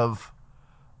think of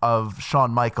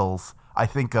Shawn Michaels, I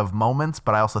think of moments,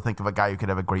 but I also think of a guy who could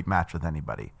have a great match with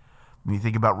anybody. When you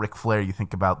think about Ric Flair, you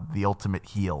think about the ultimate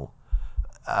heel.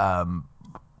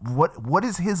 What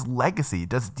is his legacy?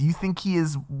 Do you think he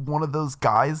is one of those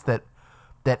guys that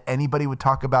anybody would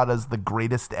talk about as the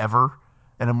greatest ever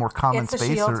in a more common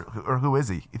space, or who is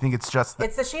he? You think it's just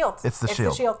it's the Shield? It's the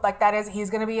Shield. Like that is he's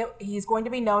going to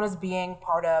be known as being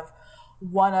part of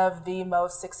one of the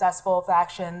most successful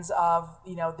factions of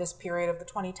this period of the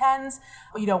 2010s.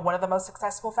 One of the most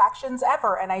successful factions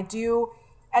ever, and I do.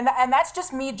 And that's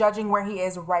just me judging where he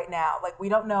is right now. Like, we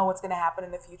don't know what's going to happen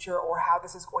in the future or how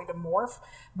this is going to morph,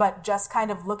 but just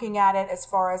kind of looking at it as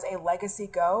far as a legacy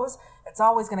goes, it's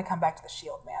always going to come back to the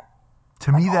Shield, man.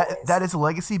 To me, that is a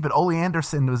legacy, but Ole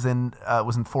Anderson was in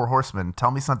Four Horsemen.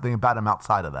 Tell me something about him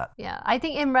outside of that. Yeah, I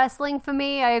think in wrestling, for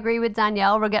me, I agree with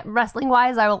Danielle.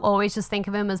 Wrestling-wise, I will always just think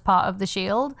of him as part of the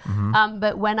Shield. Mm-hmm.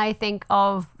 But when I think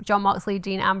of Jon Moxley,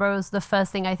 Dean Ambrose, the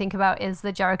first thing I think about is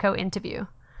the Jericho interview.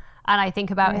 And I think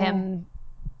about him,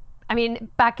 I mean,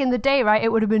 back in the day, right,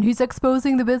 it would have been, he's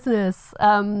exposing the business.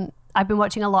 I've been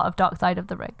watching a lot of Dark Side of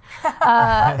the Ring.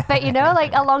 But,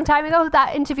 like a long time ago,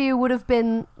 that interview would have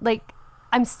been like,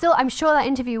 I'm sure that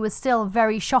interview was still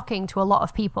very shocking to a lot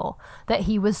of people, that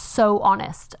he was so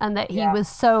honest and that he was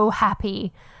so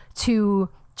happy to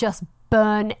just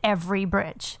burn every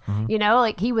bridge. Mm-hmm.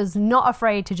 Like he was not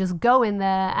afraid to just go in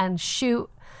there and shoot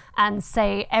and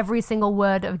say every single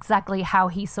word of exactly how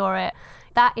he saw it.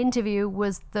 That interview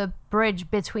was the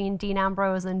bridge between Dean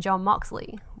Ambrose and Jon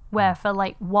Moxley, where for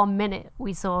like 1 minute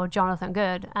we saw Jonathan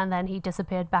Good and then he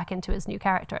disappeared back into his new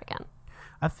character again.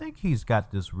 I think he's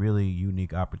got this really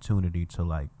unique opportunity to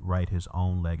like write his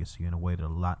own legacy in a way that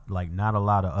not a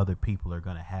lot of other people are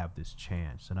going to have this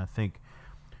chance. And I think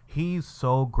he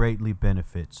so greatly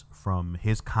benefits from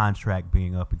his contract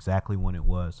being up exactly when it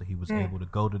was. So he was able to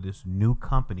go to this new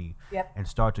company and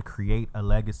start to create a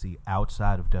legacy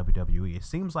outside of WWE. It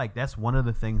seems like that's one of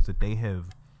the things that they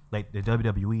have, like the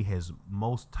WWE has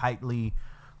most tightly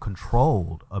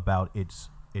controlled about its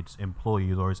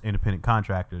employees or its independent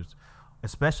contractors,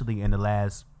 especially in the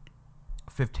last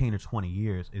 15 or 20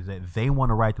 years, is that they want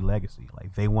to write the legacy.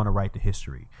 Like they want to write the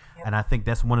history. Yep. And I think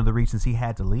that's one of the reasons he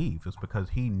had to leave, is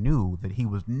because he knew that he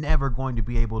was never going to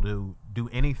be able to do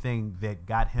anything that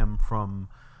got him from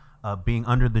being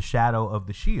under the shadow of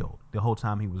the Shield the whole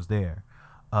time he was there.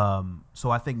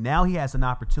 So I think now he has an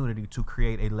opportunity to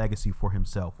create a legacy for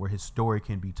himself where his story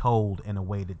can be told in a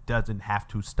way that doesn't have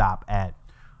to stop at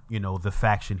the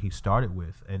faction he started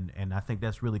with. And I think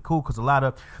that's really cool, because a lot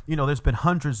of, there's been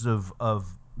hundreds of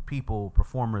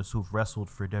performers who've wrestled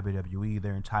for WWE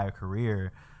their entire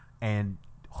career, and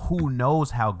who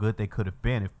knows how good they could have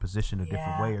been if positioned a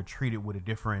different way or treated with a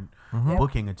different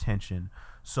booking attention.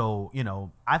 So, you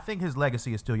know, I think his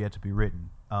legacy is still yet to be written.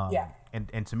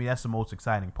 And to me, that's the most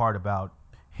exciting part about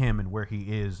him and where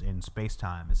he is in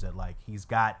space-time, is that, like, he's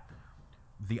got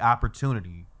the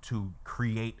opportunity to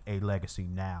create a legacy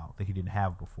now that he didn't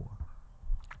have before.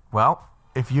 Well,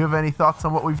 if you have any thoughts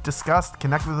on what we've discussed,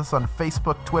 connect with us on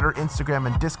Facebook, Twitter, Instagram,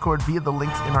 and Discord via the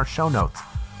links in our show notes.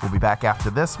 We'll be back after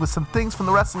this with some things from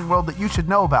the wrestling world that you should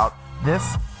know about.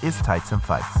 This is Tights and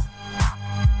Fights.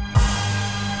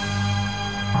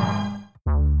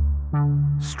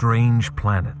 Strange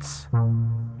planets,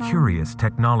 curious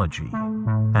technology,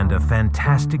 and a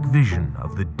fantastic vision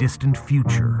of the distant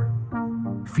future.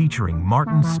 Featuring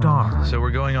Martin Starr. So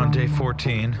we're going on day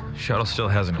 14. Shuttle still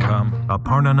hasn't come.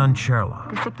 Aparna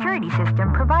Nancherla. The security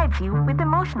system provides you with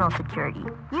emotional security.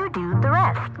 You do the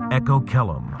rest. Echo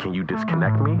Kellum. Can you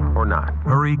disconnect me or not?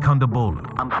 Hurry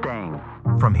Kondabolu. I'm staying.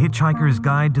 From Hitchhiker's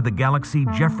Guide to the Galaxy,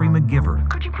 Jeffrey McGivern.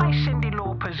 Could you play Cyndi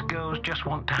Lauper's Girls Just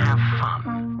Want to Have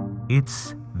Fun?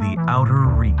 It's The Outer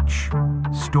Reach.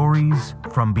 Stories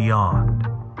from Beyond.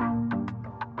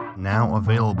 Now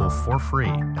available for free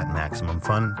at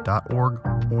MaximumFun.org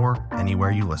or anywhere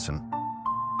you listen.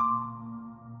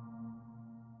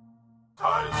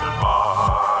 Tights and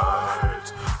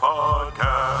Fights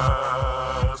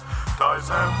Podcast.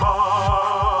 Tights and Fights.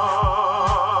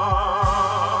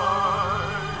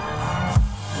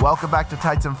 Welcome back to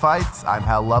Tights and Fights. I'm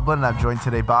Hal Lublin, and I'm joined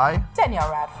today by Danielle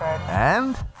Radford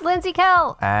and Lindsay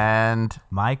Kell and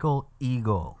Michael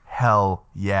Eagle. Hell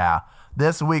yeah.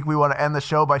 This week, we want to end the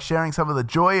show by sharing some of the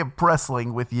joy of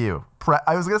prestling with you.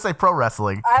 I was going to say pro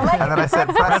wrestling, and then I said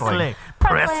prestling.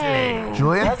 Prestling.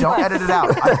 Julian, don't edit it out.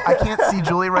 I can't see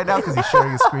Julian right now because he's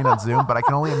sharing his screen on Zoom, but I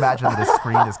can only imagine that his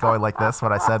screen is going like this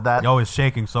when I said that. Yo, it's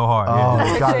shaking so hard. Oh,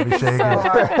 it's got to be shaking.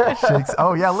 Shakes.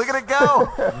 Oh, yeah, look at it go.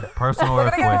 Personal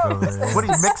earthquake over there. What, are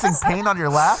you mixing paint on your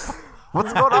lap?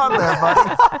 What's going on there,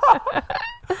 buddy?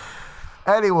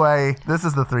 Anyway, this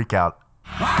is the 3 count.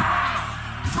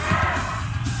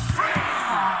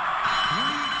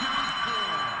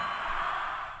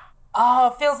 Oh,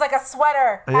 it feels like a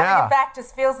sweater. Yeah. Having it back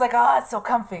just feels like, oh, it's so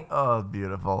comfy. Oh,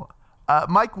 beautiful.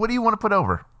 Mike, what do you want to put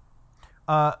over?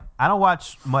 I don't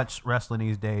watch much wrestling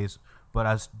these days, but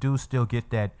I do still get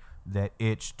that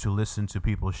itch to listen to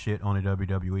people shit on the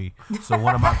WWE. So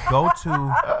one of my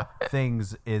go-to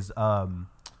things is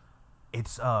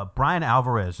it's Brian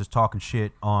Alvarez just talking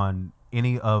shit on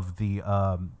any of the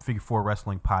Figure 4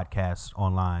 wrestling podcasts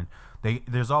online.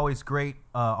 There's always great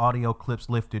audio clips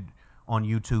lifted on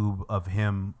YouTube of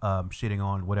him shitting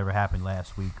on whatever happened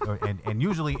last week, and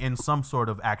usually in some sort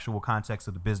of actual context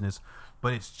of the business,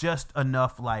 but it's just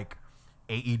enough like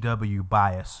AEW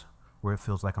bias where it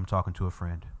feels like I'm talking to a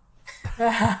friend.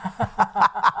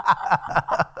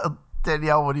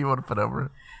 Danielle, what do you want to put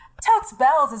over? Totes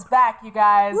Bells is back, you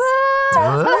guys.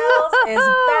 Totes Bells is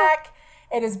back.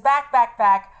 It is back.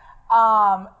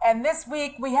 And this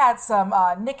week we had some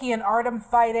Nikki and Artem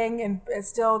fighting and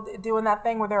still doing that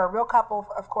thing where they're a real couple,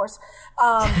 of course.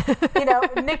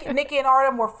 Nikki and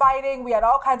Artem were fighting. We had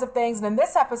all kinds of things. And in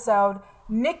this episode,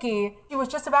 Nikki, she was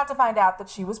just about to find out that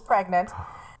she was pregnant.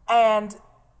 And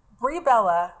Brie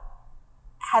Bella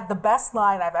had the best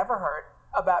line I've ever heard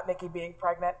about Nikki being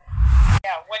pregnant.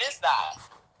 Yeah, what is that?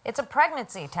 It's a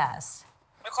pregnancy test.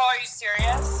 Nicole, are you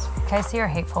serious? Can I see your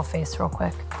hateful face real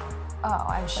quick? Oh,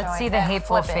 I'm showing. Let's see the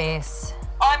hateful face.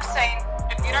 All I'm saying,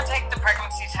 if you don't take the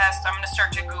pregnancy test, I'm going to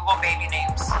search at Google baby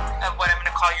names of what I'm going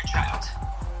to call your child.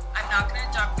 I'm not going to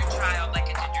adopt your child like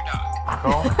I did your dog.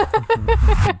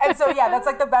 And so, yeah, that's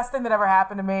like the best thing that ever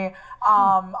happened to me.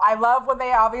 I love when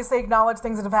they obviously acknowledge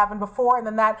things that have happened before and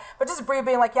then that, but just Brie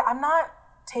being like, yeah, I'm not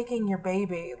taking your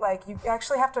baby. Like, you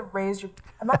actually have to raise your,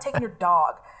 I'm not taking your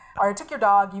dog. Or I took your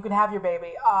dog, you can have your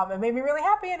baby. It made me really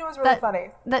happy and it was really funny.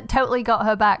 That totally got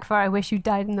her back for I Wish You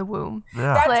Died in the Womb.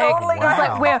 Yeah. That totally got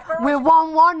her like, we're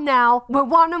 1-1 now. We're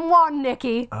 1-1,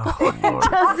 Nikki. Oh, Lord.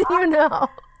 Just so you know.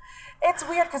 It's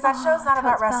weird because that show's not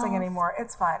about Totes wrestling Bells. anymore.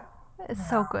 It's fun. It's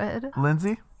so good.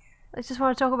 Lindsay? I just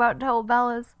want to talk about Total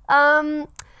Bellas.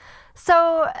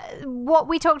 So what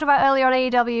we talked about earlier on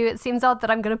AEW, it seems odd that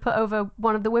I'm going to put over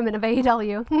one of the women of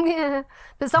AEW.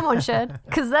 But someone should,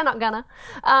 because they're not gonna.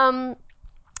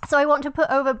 So I want to put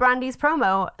over Brandy's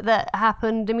promo that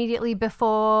happened immediately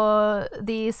before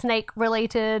the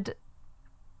snake-related,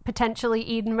 potentially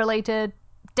Eden-related,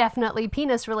 definitely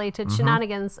penis-related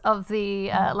shenanigans of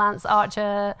the Lance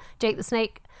Archer, Jake the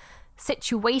Snake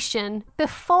situation.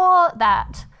 Before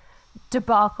that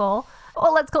debacle,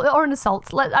 Or let's call it, or an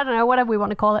assault. I don't know, whatever we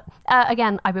want to call it.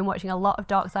 Again, I've been watching a lot of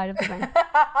Dark Side of the Ring.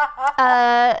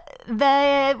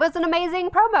 There was an amazing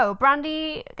promo.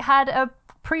 Brandy had a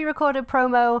pre-recorded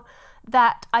promo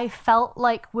that I felt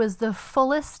like was the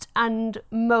fullest and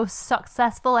most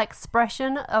successful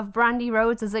expression of Brandy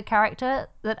Rhodes as a character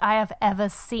that I have ever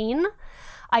seen.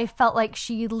 I felt like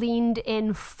she leaned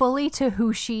in fully to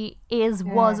who she is,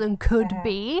 was, and could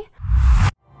be.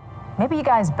 Maybe you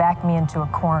guys back me into a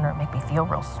corner, make me feel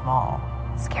real small,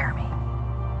 scare me.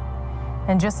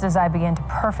 And just as I begin to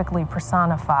perfectly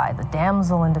personify the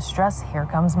damsel in distress, here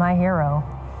comes my hero,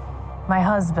 my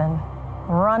husband,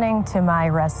 running to my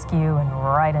rescue and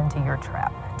right into your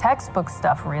trap. Textbook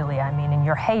stuff, really. I mean, in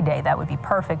your heyday, that would be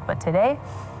perfect, but today,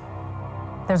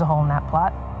 there's a hole in that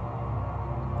plot.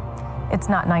 It's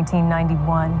not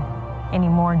 1991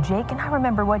 anymore, Jake, and I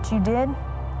remember what you did.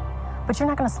 But you're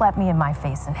not going to slap me in my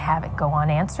face and have it go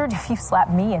unanswered. If you slap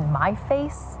me in my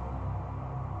face,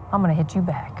 I'm going to hit you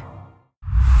back.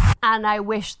 And I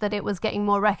wish that it was getting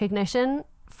more recognition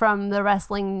from the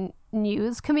wrestling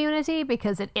news community,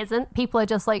 because it isn't. People are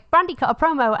just like, Brandy cut a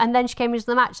promo and then she came into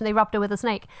the match and they robbed her with a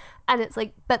snake. And it's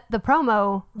like, but the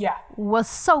promo was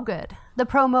so good. The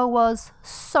promo was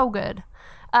so good.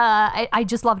 I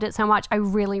just loved it so much. I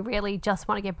really, really just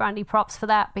want to give Brandy props for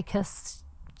that, because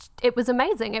it was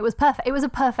amazing. It was perfect. It was a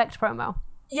perfect promo.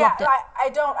 Yeah,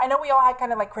 I know we all had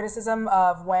kind of like criticism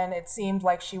of when it seemed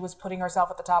like she was putting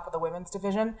herself at the top of the women's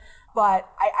division, but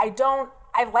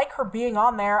I like her being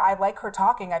on there. I like her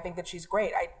talking. I think that she's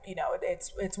great.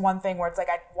 It's one thing where it's like,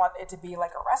 I want it to be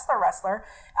like a wrestler,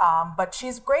 but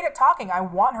she's great at talking. I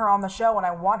want her on the show and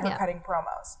I want her cutting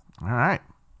promos. All right.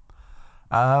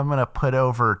 I'm going to put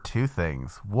over two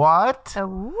things. What?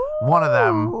 Ooh. One of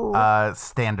them,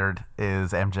 standard,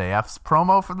 is MJF's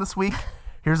promo for this week.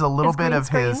 Here's a little bit of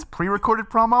his pre-recorded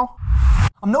promo.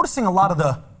 I'm noticing a lot of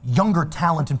the younger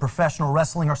talent in professional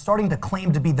wrestling are starting to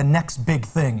claim to be the next big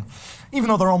thing, even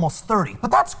though they're almost 30.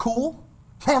 But that's cool.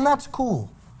 Man, that's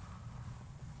cool.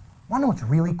 Wanna know what's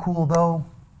really cool, though?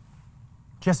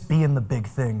 Just being the big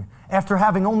thing. After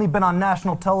having only been on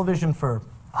national television for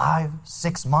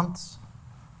 5-6 months,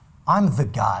 I'm the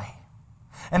guy.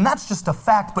 And that's just a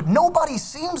fact, but nobody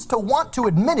seems to want to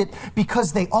admit it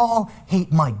because they all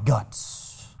hate my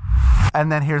guts.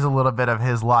 And then here's a little bit of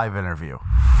his live interview.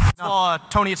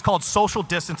 Tony, it's called social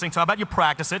distancing, so how about you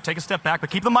practice it, take a step back, but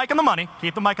keep the mic on the money.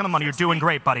 Keep the mic on the money. You're doing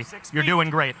great, buddy. You're doing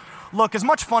great. Look, as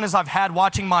much fun as I've had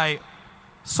watching my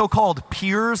so-called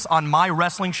peers on my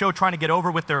wrestling show trying to get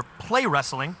over with their play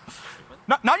wrestling,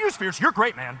 not you, Spears, you're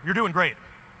great, man. You're doing great.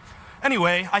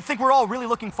 Anyway, I think we're all really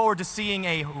looking forward to seeing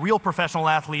a real professional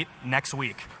athlete next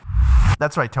week.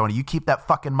 That's right, Tony. You keep that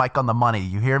fucking mic on the money.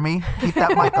 You hear me? Keep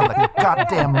that mic on the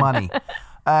goddamn money.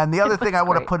 And the other thing I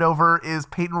want to put over is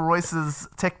Peyton Royce's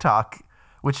TikTok,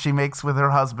 which she makes with her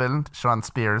husband, Sean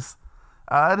Spears.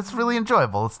 And it's really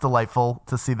enjoyable. It's delightful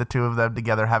to see the two of them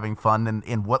together having fun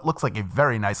in what looks like a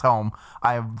very nice home.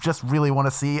 I just really want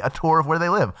to see a tour of where they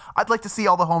live. I'd like to see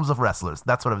all the homes of wrestlers.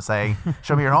 That's what I'm saying.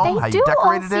 Show me your home, how you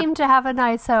decorated it. They do all seem to have a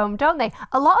nice home, don't they?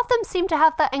 A lot of them seem to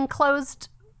have that enclosed...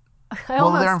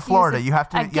 Well, they're in Florida. You have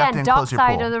to enclose your pool. Dark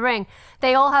Side of the Ring.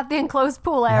 They all have the enclosed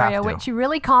pool area, which you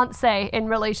really can't say in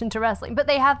relation to wrestling. But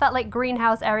they have that like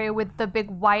greenhouse area with the big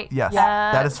white... Yes,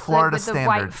 that is Florida with standard. The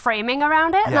white framing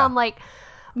around it. And I'm like...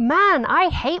 Man, I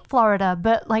hate Florida,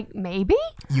 but like maybe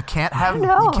you can't have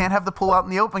the pool out in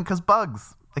the open because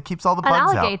bugs. It keeps all the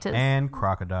bugs alligators. out. And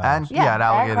crocodiles. And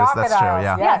alligators. That's true.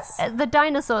 Yeah. Yes, the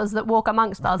dinosaurs that walk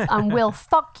amongst us and will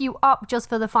fuck you up just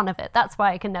for the fun of it. That's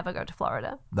why I can never go to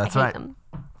Florida. That's I hate right. them.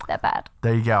 They're bad.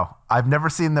 There you go. I've never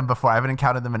seen them before. I haven't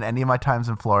encountered them in any of my times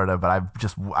in Florida, but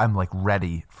I'm like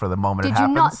ready for the moment it happens.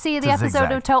 Did you not see the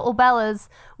episode of Total Bellas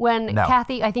when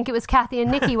Kathy, I think it was Kathy and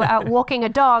Nikki were out walking a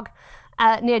dog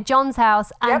near John's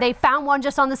house, and they found one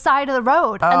just on the side of the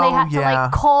road, and they had to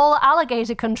like call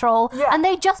alligator control, and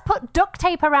they just put duct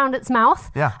tape around its mouth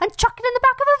and chuck it in the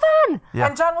back of a van. Yeah.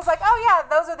 And John was like, "Oh yeah,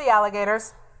 those are the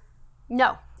alligators."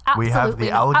 No, absolutely we have the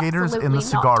alligators in the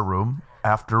cigar room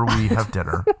after we have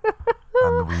dinner,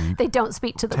 and they don't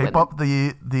speak to the tape women. up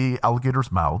the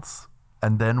alligators' mouths,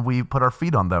 and then we put our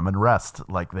feet on them and rest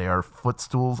like they are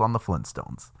footstools on the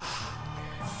Flintstones.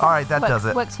 All right, that does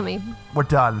it. Works for me. We're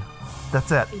done. That's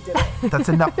it. That's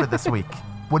enough for this week.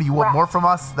 What do you want more from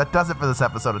us? That does it for this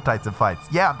episode of Tights and Fights.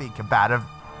 Yeah, I'm being combative.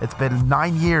 It's been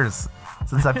 9 years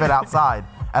since I've been outside,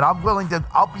 and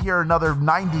I'll be here another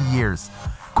 90 years.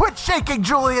 Quit shaking,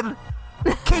 Julian.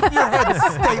 Keep your head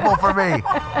stable for me.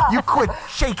 You quit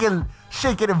shaking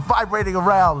and vibrating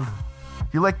around.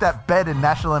 You're like that bed in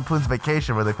National Lampoon's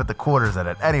Vacation where they put the quarters in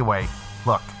it. Anyway,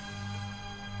 look.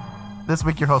 This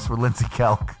week, your hosts were Lindsay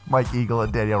Kelk, Mike Eagle,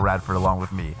 and Danielle Radford, along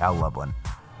with me, Hal Lublin.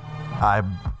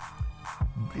 I'm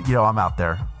out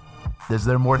there. Is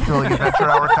there more Thrilling Adventure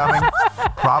Hour coming?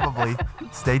 Probably.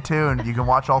 Stay tuned. You can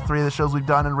watch all 3 of the shows we've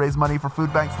done and raise money for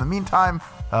food banks. In the meantime,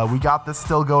 we got this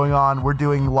still going on. We're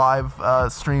doing live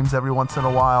streams every once in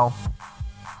a while.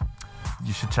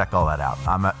 You should check all that out.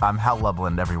 I'm Hal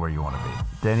Lublin everywhere you want to be.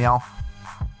 Danielle?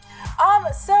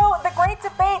 So the Great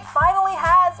Debate finally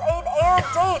has an air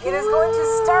date. It is going to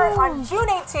start on June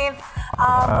 18th. We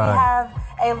have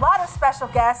a lot of special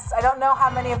guests. I don't know how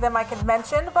many of them I can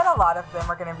mention, but a lot of them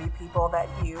are going to be people that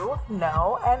you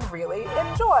know and really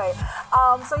enjoy.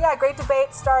 Great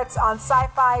Debate starts on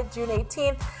Sci-Fi June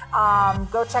 18th.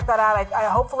 Go check that out. I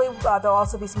hopefully there'll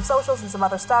also be some socials and some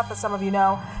other stuff. As some of you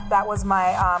know, that was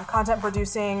my content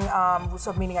producing,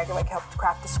 so meaning I could help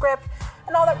craft the script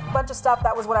and all that bunch of stuff.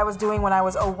 That was what I was doing when I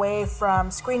was away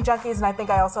from Screen Junkies, and I think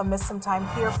I also missed some time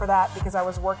here for that because I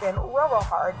was working real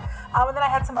hard. And then I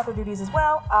had some other duties as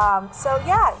well.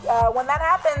 When that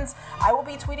happens, I will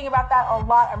be tweeting about that a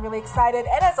lot. I'm really excited.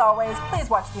 And as always, please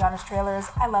watch the Honest trailers.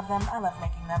 I love them. I love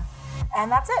making them.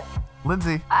 And that's it.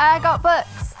 Lindsay. I got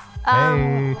books.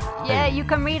 Hey. Yeah, you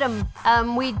can read them.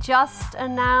 We just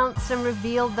announced and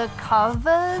revealed the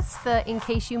covers for In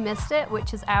Case You Missed It,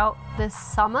 which is out this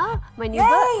summer. My new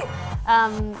book.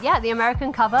 The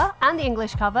American cover and the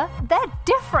English cover. They're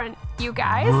different, you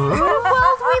guys. The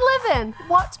world we live in.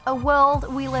 What a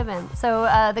world we live in. So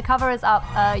the cover is up.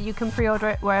 You can pre-order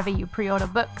it wherever you pre-order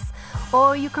books.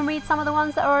 Or you can read some of the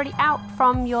ones that are already out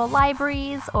from your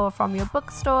libraries or from your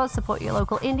bookstores. Support your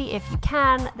local indie if you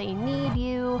can. They need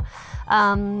you.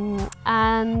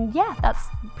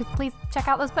 Please check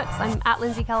out those books. I'm at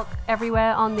Lindsay Kelk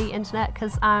everywhere on the internet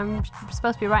because I'm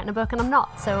supposed to be writing a book and I'm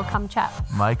not. So come chat.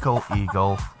 Michael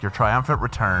Eagle, your triumphant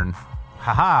return.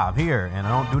 Haha, I'm here and I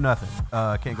don't do nothing.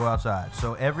 Can't go outside.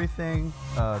 So everything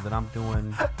that I'm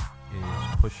doing is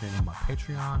pushing my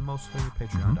Patreon mostly,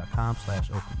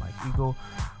 patreon.com/openmikeeagle,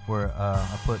 where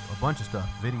I put a bunch of stuff,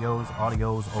 videos,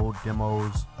 audios, old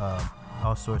demos,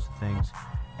 all sorts of things.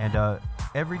 And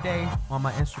every day on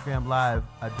my Instagram Live,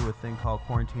 I do a thing called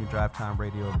Quarantine Drive Time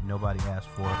Radio that nobody asked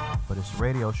for, but it's a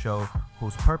radio show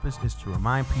whose purpose is to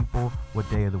remind people what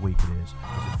day of the week it is.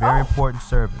 It's a very important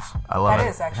service. I love it.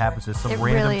 Is, it happens at some It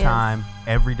random really time,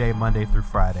 every day, Monday through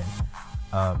Friday.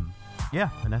 And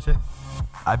that's it.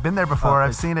 I've been there before.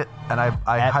 I've seen it, and I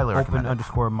highly recommend it.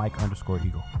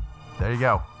 @open_Mike_Eagle. There you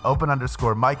go.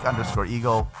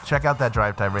 Open_Mike_Eagle. Check out that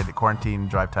Drive Time Radio, Quarantine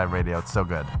Drive Time Radio. It's so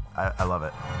good. I love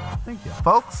it. Thank you.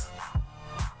 Folks,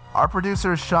 our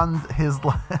producer shunned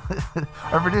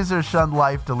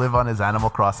life to live on his Animal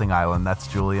Crossing island. That's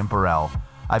Julian Burrell.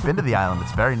 I've been to the island.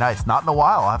 It's very nice. Not in a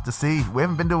while. I'll have to see. We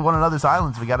haven't been to one another's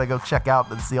islands. We got to go check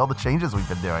out and see all the changes we've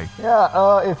been doing.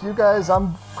 Yeah, if you guys,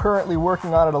 I'm currently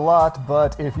working on it a lot,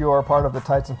 but if you are part of the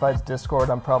Tights and Fights Discord,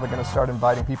 I'm probably going to start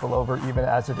inviting people over even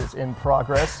as it is in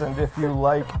progress. And if you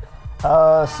like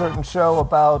a certain show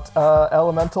about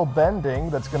elemental bending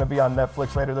that's going to be on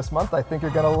Netflix later this month, I think you're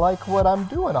going to like what I'm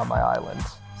doing on my island.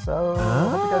 So, I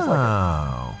hope you guys like it.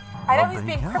 I know he's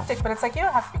being cryptic, but it's like, you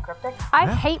don't have to be cryptic. I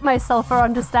hate myself for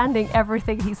understanding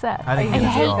everything he said. I didn't get it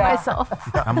hate at all.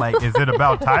 myself. I'm like, is it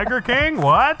about Tiger King?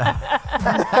 What?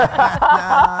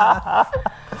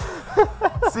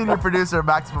 Senior producer of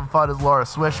Maximum Fun is Laura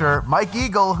Swisher. Mike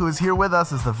Eagle, who is here with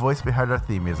us, is the voice behind our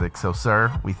theme music. So,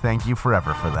 sir, we thank you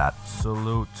forever for that.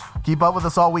 Salute. Keep up with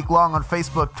us all week long on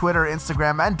Facebook, Twitter,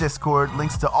 Instagram, and Discord.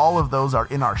 Links to all of those are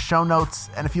in our show notes.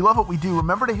 And if you love what we do,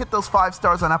 remember to hit those 5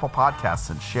 stars on Apple Podcasts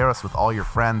and share us with all your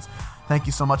friends. Thank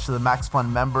you so much to the Max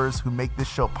Fun members who make this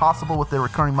show possible with their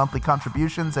recurring monthly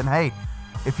contributions. And hey,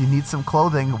 if you need some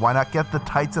clothing, why not get the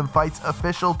Tights and Fights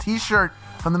official t-shirt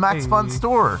from the Max Fun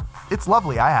store? It's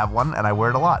lovely. I have one and I wear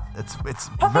it a lot. It's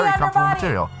very comfortable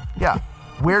material. Yeah.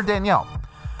 Wear Danielle.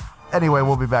 Anyway,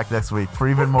 we'll be back next week for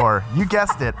even more. You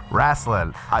guessed it,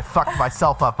 wrestling. I fucked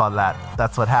myself up on that.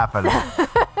 That's what happened. Tights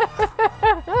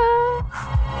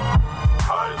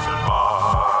and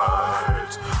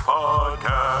Fights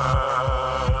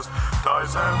Podcast.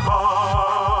 Tights and Fights.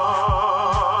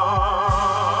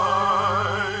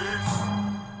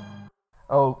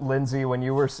 Oh, Lindsay, when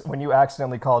you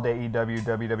accidentally called AEW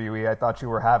WWE, I thought you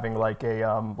were having like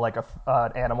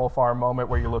an Animal Farm moment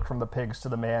where you looked from the pigs to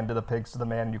the man to the pigs to the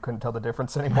man and you couldn't tell the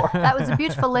difference anymore. That was a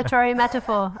beautiful literary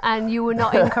metaphor, and you were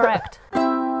not incorrect.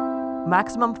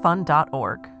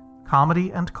 MaximumFun.org.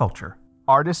 Comedy and culture.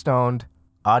 Artist owned.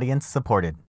 Audience supported.